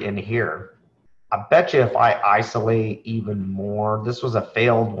third in here. I bet you if I isolate even more, this was a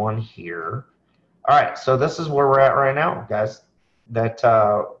failed one here. All right, so this is where we're at right now, guys. That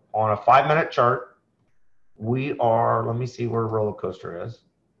on a 5-minute chart, we are, let me see where roller coaster is.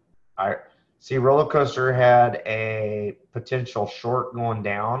 All right, see roller coaster had a potential short going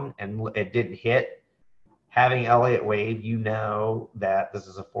down and it didn't hit. Having Elliott wave, you know that this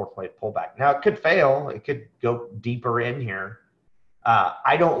is a fourth wave pullback. Now it could fail, it could go deeper in here.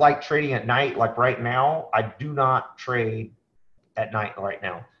 I don't like trading at night. Like right now, I do not trade at night right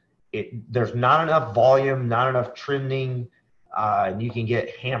now. There's not enough volume, not enough trending, and you can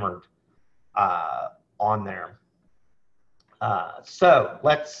get hammered on there. So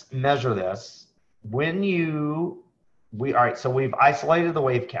let's measure this. When all right, so we've isolated the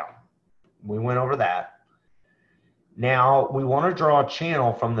wave count. We went over that. Now we want to draw a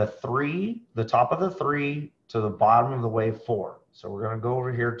channel from the top of the 3 to the bottom of the wave 4. So we're going to go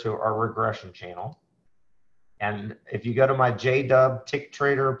over here to our regression channel. And if you go to my JDub Tick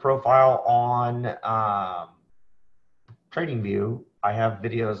Trader profile on TradingView, I have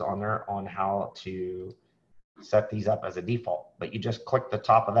videos on there on how to set these up as a default. But you just click the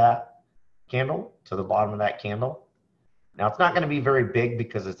top of that candle to the bottom of that candle. Now it's not going to be very big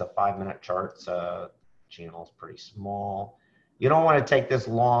because it's a 5-minute chart, so channel is pretty small. You don't want to take this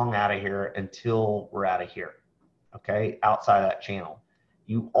long out of here until we're out of here, okay, outside of that channel.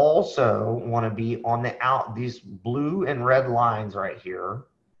 You also want to be on these blue and red lines right here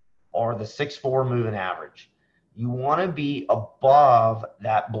are the 6-4 moving average. You want to be above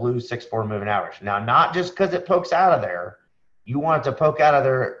that blue 6-4 moving average. Now, not just because it pokes out of there. You want it to poke out of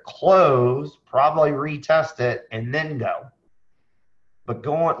there, close, probably retest it, and then go. But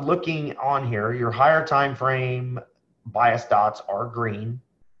looking on here, your higher time frame bias dots are green.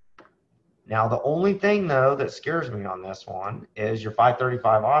 Now, the only thing, though, that scares me on this one is your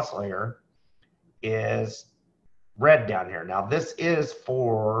 535 oscillator is red down here. Now, this is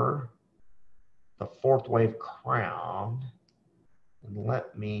for the fourth wave crown. And all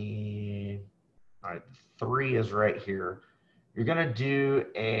right, 3 is right here. You're going to do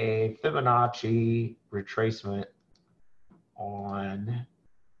a Fibonacci retracement on,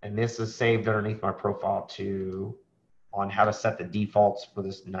 and this is saved underneath my profile too, on how to set the defaults for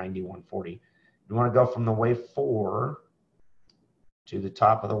this 9140. You want to go from the wave 4 to the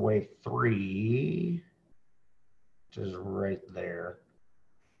top of the wave 3, which is right there.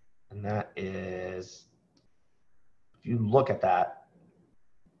 And that is, if you look at that,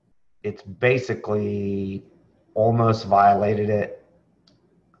 it's basically almost violated it,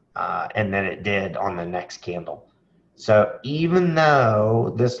 and then it did on the next candle. So even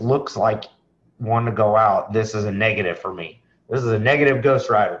though this looks like one to go out, this is a negative for me. This is a negative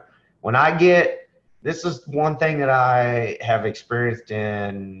Ghost Rider. When I get, this is one thing that I have experienced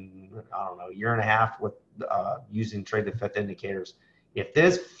in, I don't know, a year and a half with using TradeTheFifth indicators. If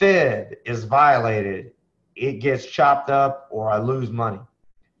this fib is violated, it gets chopped up or I lose money.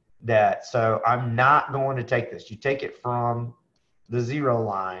 So I'm not going to take this. You take it from the 0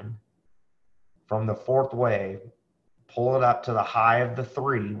 line, from the fourth wave, pull it up to the high of the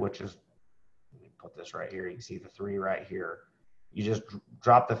 3, which is, let me put this right here. You can see the 3 right here. You just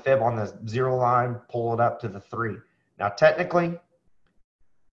drop the fib on the 0 line, pull it up to the 3. Now, technically,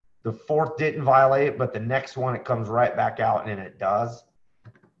 the fourth didn't violate it, but the next one, it comes right back out, and it does.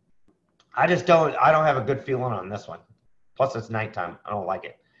 I don't have a good feeling on this one. Plus, it's nighttime. I don't like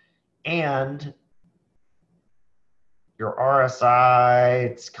it. And Your RSI,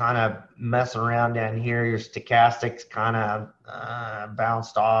 it's kind of messing around down here. Your stochastic's kind of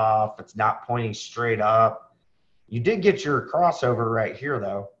bounced off. It's not pointing straight up. You did get your crossover right here,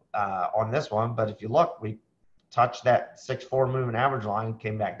 though, on this one. But if you look, we touched that 6-4 moving average line,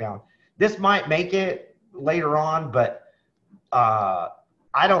 came back down. This might make it later on, but I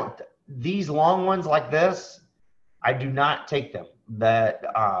don't. These long ones like this, I do not take them. That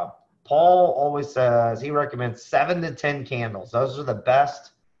Paul always says he recommends 7 to 10 candles. Those are the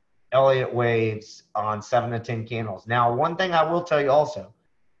best Elliott waves on 7 to 10 candles. Now, one thing I will tell you also,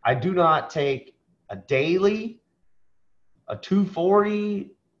 I do not take a daily, a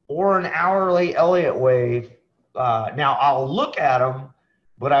 240, or an hourly Elliott wave. Now, I'll look at them,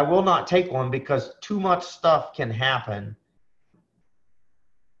 but I will not take one because too much stuff can happen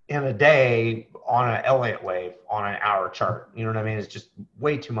in a day on an Elliott wave on an hour chart. You know what I mean? It's just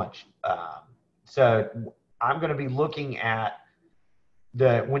way too much. So I'm going to be looking at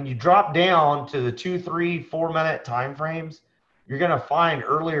when you drop down to the 2, 3, 4 minute time frames, you're going to find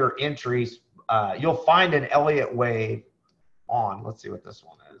earlier entries. You'll find an Elliott wave on. Let's see what this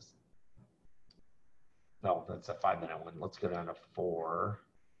one is. No, that's a 5 minute one. Let's go down to 4.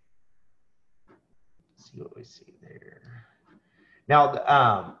 Let's see what we see there.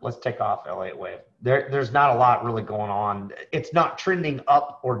 Now, let's take off Elliott wave. There's not a lot really going on. It's not trending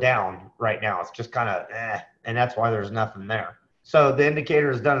up or down right now. It's just kind of and that's why there's nothing there. So the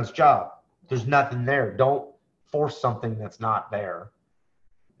indicator has done its job. There's nothing there. Don't force something that's not there.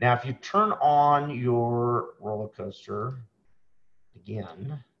 Now, if you turn on your roller coaster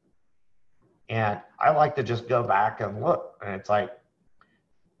again, and I like to just go back and look, and it's like,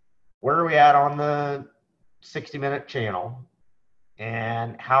 where are we at on the 60-minute channel?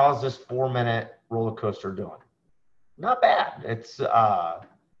 And how is this 4-minute roller coaster doing? Not bad. It's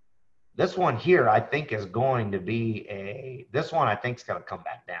this one here, I think, is going to be this one I think is going to come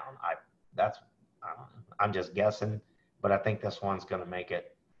back down. I'm just guessing, but I think this one's going to make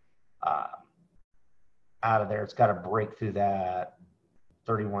it out of there. It's got to break through that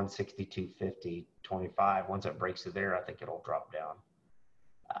 31, 62, 50, 25. Once it breaks through there, I think it'll drop down.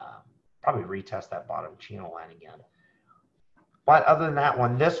 Probably retest that bottom channel line again. But other than that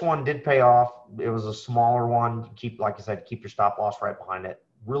one, this one did pay off. It was a smaller one. Like I said, keep your stop loss right behind it.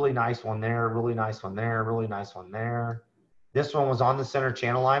 Really nice one there, really nice one there, really nice one there. This one was on the center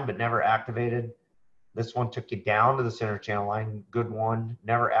channel line, but never activated. This one took you down to the center channel line. Good one.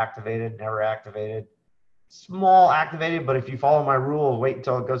 Never activated, never activated. Small activated, but if you follow my rule, wait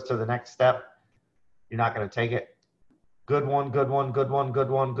until it goes to the next step. You're not going to take it. Good one, good one, good one,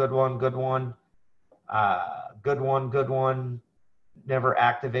 good one, good one, good one. Good one, good one. Never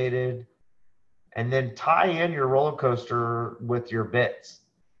activated. And then tie in your roller coaster with your bits.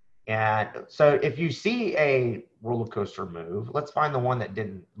 And so if you see a roller coaster move, let's find the one that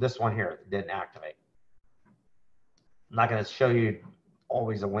didn't, this one here didn't activate. I'm not going to show you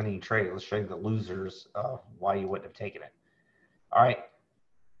always a winning trade. Let's show you the losers of why you wouldn't have taken it. All right.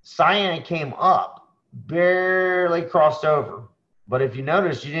 Cyan came up, barely crossed over. But if you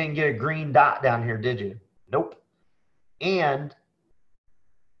notice, you didn't get a green dot down here, did you? Nope. And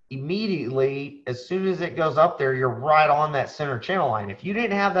immediately, as soon as it goes up there, you're right on that center channel line. If you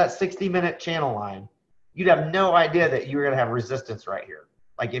didn't have that 60-minute channel line, you'd have no idea that you were going to have resistance right here.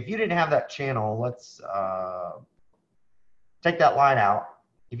 Like if you didn't have that channel, let's take that line out.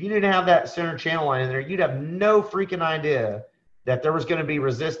 If you didn't have that center channel line in there, you'd have no freaking idea that there was going to be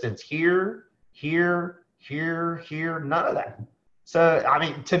resistance here, here, here, here, none of that. So, I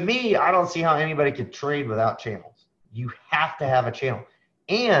mean, to me, I don't see how anybody could trade without channels. You have to have a channel.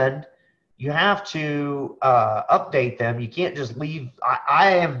 And you have to update them. You can't just leave.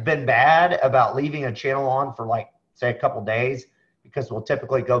 I have been bad about leaving a channel on for like, say, a couple days because we'll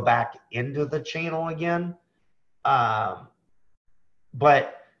typically go back into the channel again.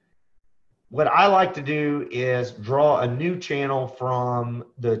 But what I like to do is draw a new channel from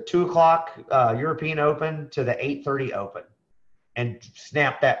the 2 o'clock European Open to the 8:30 Open and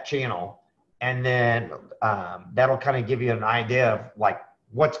snap that channel. And then that'll kind of give you an idea of like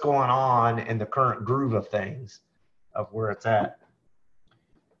what's going on in the current groove of things, of where it's at.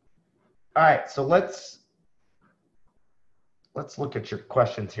 All right, so let's look at your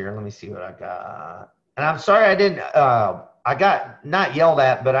questions here. Let me see what I got. And I'm sorry I didn't, I got not yelled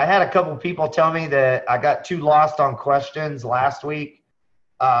at, but I had a couple people tell me that I got too lost on questions last week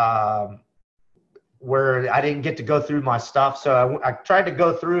where I didn't get to go through my stuff. So I tried to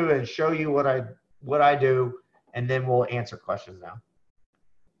go through and show you what I do, and then we'll answer questions now.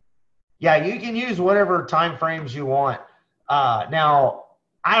 Yeah, you can use whatever time frames you want. Now,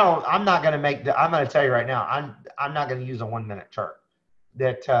 I'm not going to make the, I'm going to tell you right now, I'm not going to use a 1 minute chart.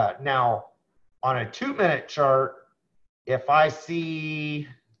 That now on a 2 minute chart, if I see,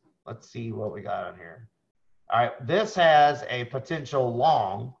 let's see what we got on here. All right, this has a potential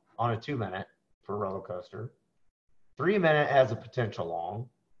long on a 2 minute for roller coaster. 3 minute has a potential long.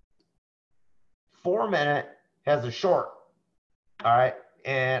 4 minute has a short. All right,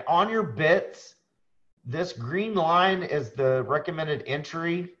 and on your bits, this green line is the recommended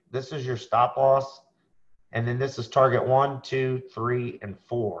entry. This is your stop loss. And then this is target 1, 2, 3, and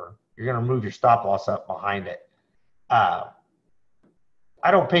 4. You're going to move your stop loss up behind it. I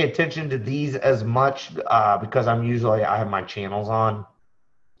don't pay attention to these as much because I have my channels on.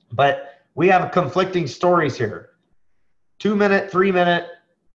 But we have conflicting stories here. 2 minute, 3 minute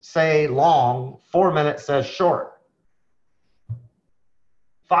say long, 4 minutes says short.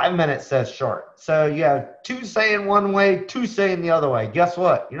 5 minutes says short. So you have 2 saying one way, 2 saying the other way. Guess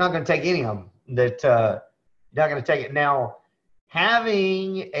what? You're not going to take any of them. You're not going to take it. Now,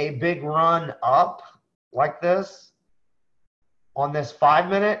 having a big run up like this on this 5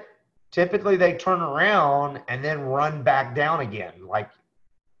 minute, typically they turn around and then run back down again. Like,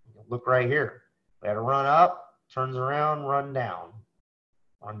 look right here. We had a run up, turns around, run down,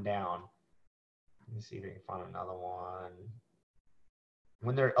 run down. Let me see if I can find another one.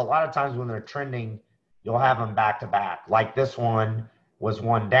 When they're, a lot of times when they're trending, you'll have them back to back. Like this one was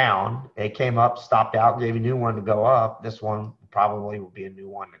one down. It came up, stopped out, gave a new one to go up. This one probably will be a new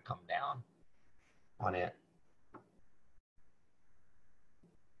one to come down on it.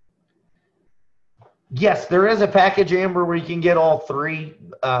 Yes, there is a package, Amber, where you can get all three.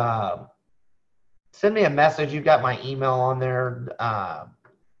 Send me a message. You've got my email on there.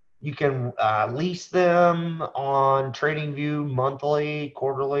 You can lease them on TradingView monthly,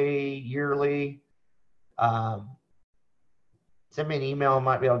 quarterly, yearly. Send me an email. I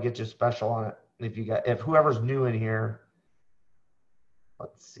might be able to get you a special on it. If whoever's new in here.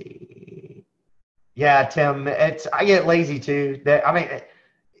 Let's see. Yeah, Tim, I get lazy too.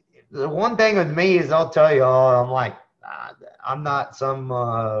 The one thing with me is I'll tell you all, I'm like, I'm not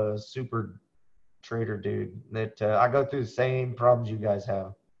some super trader dude. That I go through the same problems you guys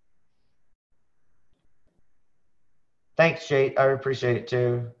have. Thanks, Jade. I appreciate it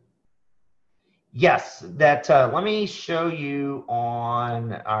too. Yes, let me show you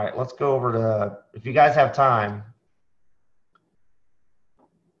on. All right, let's go over to, if you guys have time.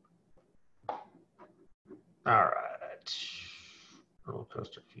 All right, roller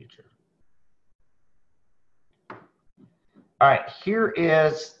coaster future. All right, here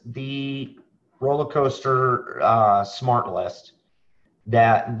is the roller coaster smart list.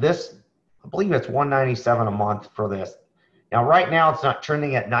 I believe it's $197 a month for this. Now, right now, it's not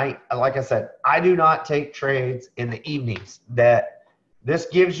trending at night. Like I said, I do not take trades in the evenings. This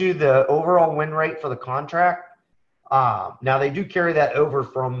gives you the overall win rate for the contract. Now, they do carry that over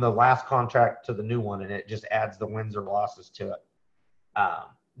from the last contract to the new one, and it just adds the wins or losses to it.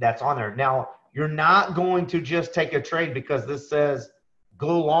 That's on there. Now, you're not going to just take a trade because this says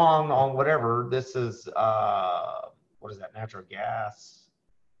go long on whatever. This is, what is that, natural gas?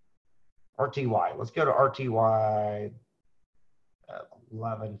 RTY. Let's go to RTY.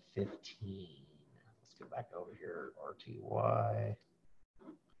 11:15. Let's go back over here. RTY.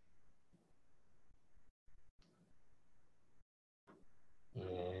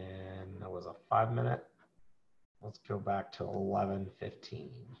 And that was a 5 minute. Let's go back to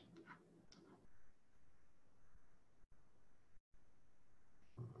 11:15.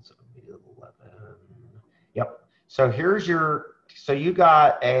 So it'll be 11. Yep. So here's so you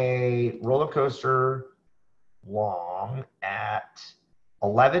got a roller coaster long at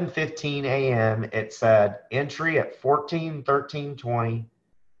 11:15 a.m. It said entry at 14:13:20,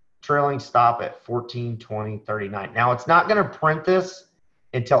 trailing stop at 14:20:39. Now it's not going to print this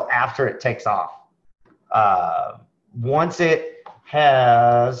until after it takes off. Once it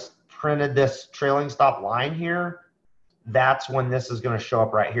has printed this trailing stop line here, that's when this is going to show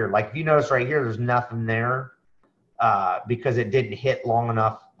up right here. Like if you notice right here, there's nothing there because it didn't hit long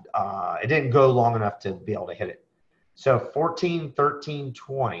enough. It didn't go long enough to be able to hit it. So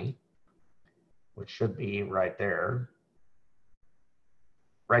 14:13:20, which should be right there.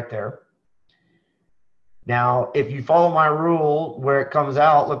 Right there. Now, if you follow my rule where it comes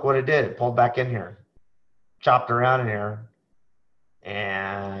out, look what it did. It pulled back in here, chopped around in here,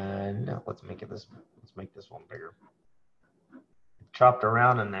 and let's make this one bigger. Chopped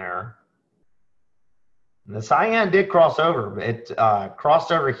around in there. And the cyan did cross over. It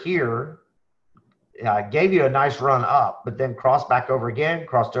crossed over here. Gave you a nice run up, but then crossed back over again,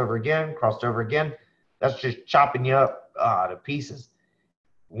 crossed over again, crossed over again. That's just chopping you up to pieces.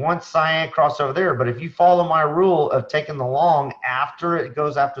 once cyan crossed over there. But if you follow my rule of taking the long after it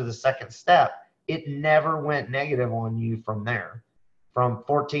goes after the second step, it never went negative on you from there, from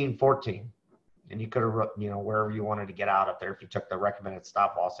 14.14. And you could have, you know, wherever you wanted to get out up there if you took the recommended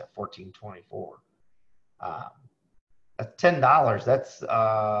stop loss at 14.24. That's $10. That's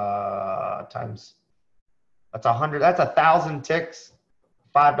times, that's 100. That's 1,000 ticks.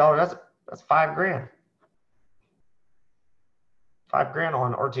 $5. That's $5 grand. $5 grand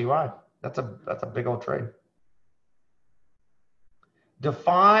on RTY. That's a big old trade.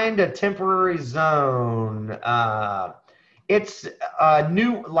 Defined a temporary zone. It's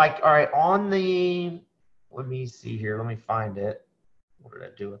new, like, all right, on the, let me see here. Let me find it. What did I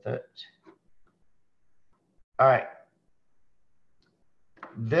do with it? All right.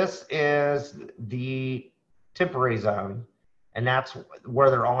 This is the temporary zone, and that's where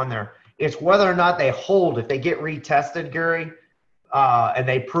they're on there. It's whether or not they hold. If they get retested, Gary, and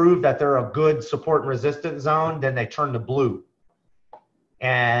they prove that they're a good support and resistance zone, then they turn to blue.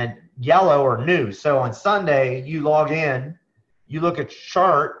 And yellow or new. So on Sunday, you log in, you look at your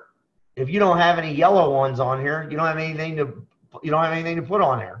chart. If you don't have any yellow ones on here, you don't have anything to put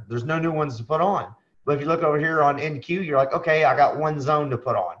on there. There's no new ones to put on. But if you look over here on NQ, you're like, okay, I got one zone to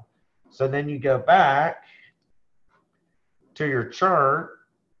put on. So then you go back to your chart,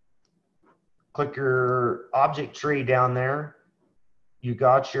 click your object tree down there. You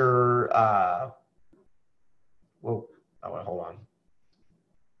got your, hold on.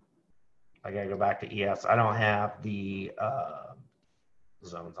 I gotta go back to ES. I don't have the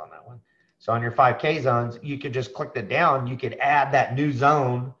zones on that one. So on your 5K zones, you could just click it down. You could add that new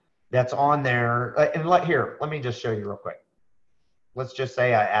zone that's on there. And let me just show you real quick. Let's just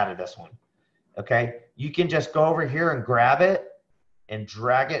say I added this one. Okay. You can just go over here and grab it and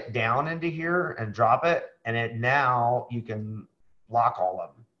drag it down into here and drop it. And now you can lock all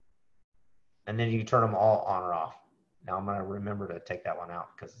of them. And then you can turn them all on or off. Now I'm going to remember to take that one out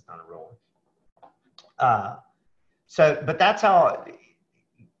because it's not a real one. But that's how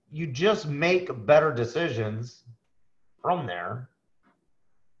you just make better decisions from there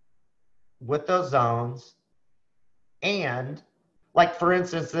with those zones. And like, for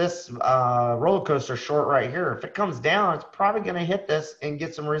instance, this roller coaster short right here, if it comes down, it's probably going to hit this and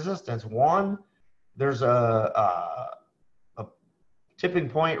get some resistance. One, there's a tipping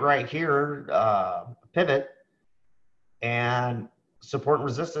point right here, pivot, and support and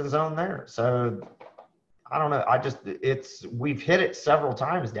resistance zone there. So I don't know. We've hit it several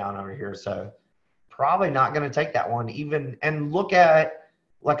times down over here. So probably not going to take that one even, and look at,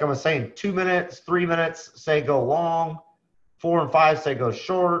 like I was saying, 2 minutes, 3 minutes, say go long, 4 and 5 say go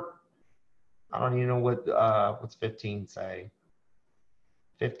short. I don't even know what's 15 say.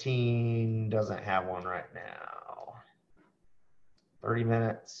 15 doesn't have one right now. 30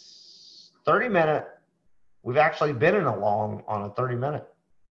 minutes, 30 minute. We've actually been in a long on a 30 minute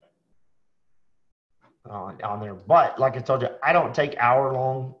on there. But like I told you, I don't take hour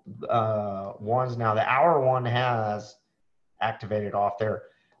long ones. Now the hour one has activated off there.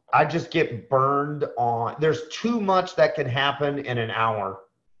 I just get burned on. There's too much that can happen in an hour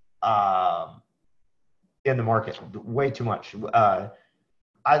in the market. Way too much.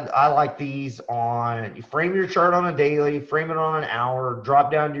 I like these on, you frame your chart on a daily, frame it on an hour,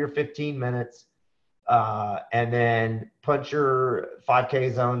 drop down to your 15 minutes, and then put your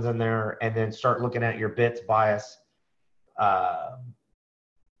 5K zones in there, and then start looking at your bits, bias,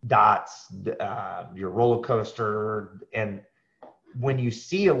 dots, your roller coaster. And when you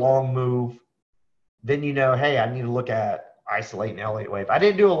see a long move, then you know, hey, I need to look at isolating Elliott wave. I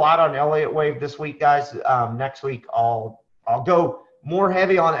didn't do a lot on Elliott wave this week, guys. Next week, I'll go more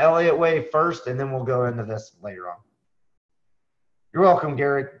heavy on Elliott wave first, and then we'll go into this later on. You're welcome,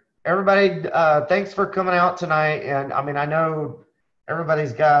 Gary. Everybody, thanks for coming out tonight. And I mean, I know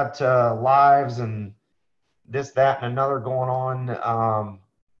everybody's got lives and this, that, and another going on.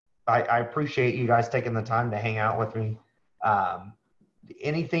 I appreciate you guys taking the time to hang out with me.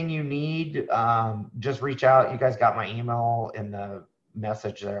 Anything you need, just reach out. You guys got my email in the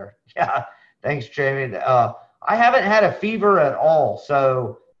message there. Yeah, thanks, Jamie. I haven't had a fever at all,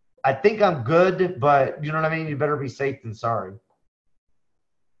 so I think I'm good, but you know what I mean? You better be safe than sorry.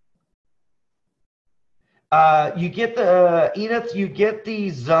 You get the, Edith, you get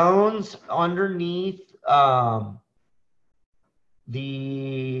these zones underneath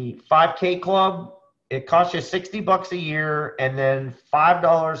the 5K club. It costs you $60 a year, and then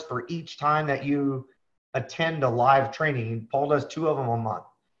 $5 for each time that you attend a live training. Paul does 2 of them a month.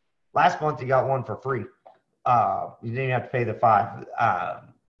 Last month, you got 1 for free. You didn't have to pay the $5.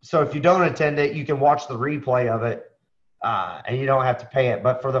 So if you don't attend it, you can watch the replay of it and you don't have to pay it.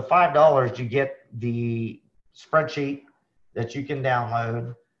 But for the $5, you get the spreadsheet that you can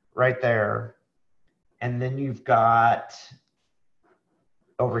download right there. And then you've got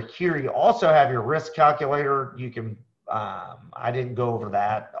over here, you also have your risk calculator. You can, I didn't go over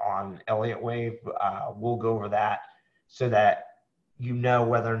that on Elliott Wave. We'll go over that so that you know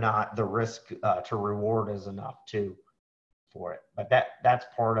whether or not the risk to reward is enough too for it. But that's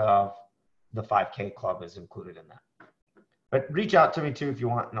part of the 5K club is included in that. But reach out to me too if you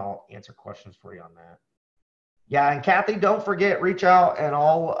want, and I'll answer questions for you on that. Yeah, and Kathy, don't forget, reach out, and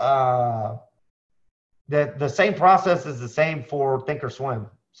I'll the same process is the same for Thinkorswim.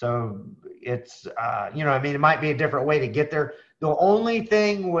 So it's you know, I mean, it might be a different way to get there. The only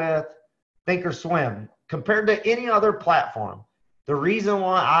thing with Thinkorswim compared to any other platform, the reason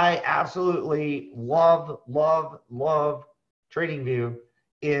why I absolutely love TradingView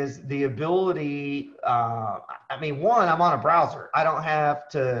is the ability, I mean, one, I'm on a browser. I don't have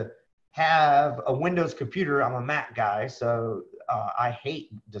to have a Windows computer. I'm a Mac guy, so I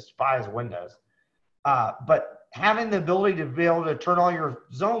despise Windows. But having the ability to be able to turn all your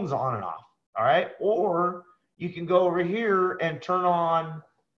zones on and off, all right? Or you can go over here and turn on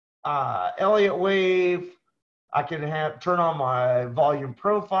Elliott Wave. I can turn on my volume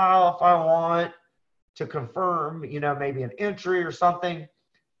profile if I want to confirm, you know, maybe an entry or something.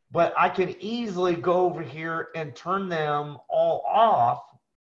 But I can easily go over here and turn them all off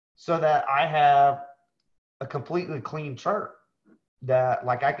so that I have a completely clean chart. That,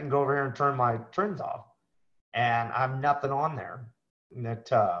 like, I can go over here and turn my trends off, and I'm nothing on there.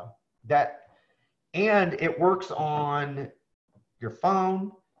 And it works on your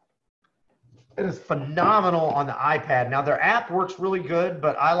phone. It is phenomenal on the iPad. Now, their app works really good,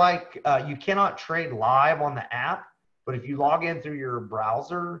 but I like you cannot trade live on the app. But if you log in through your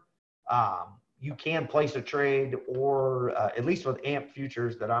browser, you can place a trade, or at least with AMP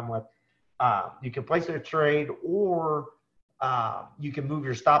Futures that I'm with, you can place a trade, or you can move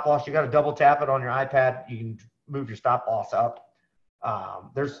your stop loss. You got to double tap it on your iPad. You can move your stop loss up.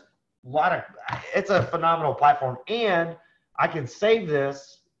 There's a lot of, it's a phenomenal platform. And I can save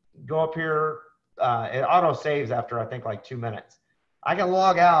this, go up here. It auto saves after, I think, like 2 minutes. I can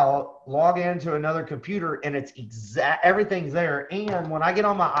log out, log into another computer, and it's everything's there. And when I get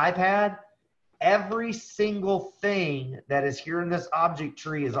on my iPad, every single thing that is here in this object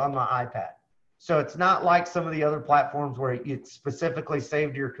tree is on my iPad. So it's not like some of the other platforms where it's specifically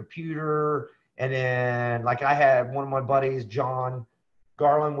saved to your computer. And then, like, I had one of my buddies, John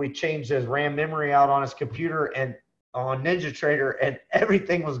Garland, we changed his RAM memory out on his computer and on NinjaTrader, and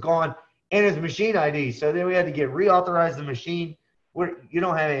everything was gone and his machine ID. So then we had to reauthorize the machine. You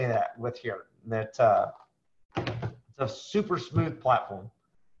don't have any of that with here. It's a super smooth platform.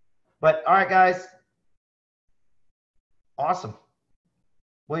 But all right, guys, awesome.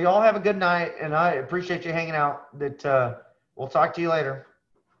 Well, you all have a good night, and I appreciate you hanging out. We'll talk to you later.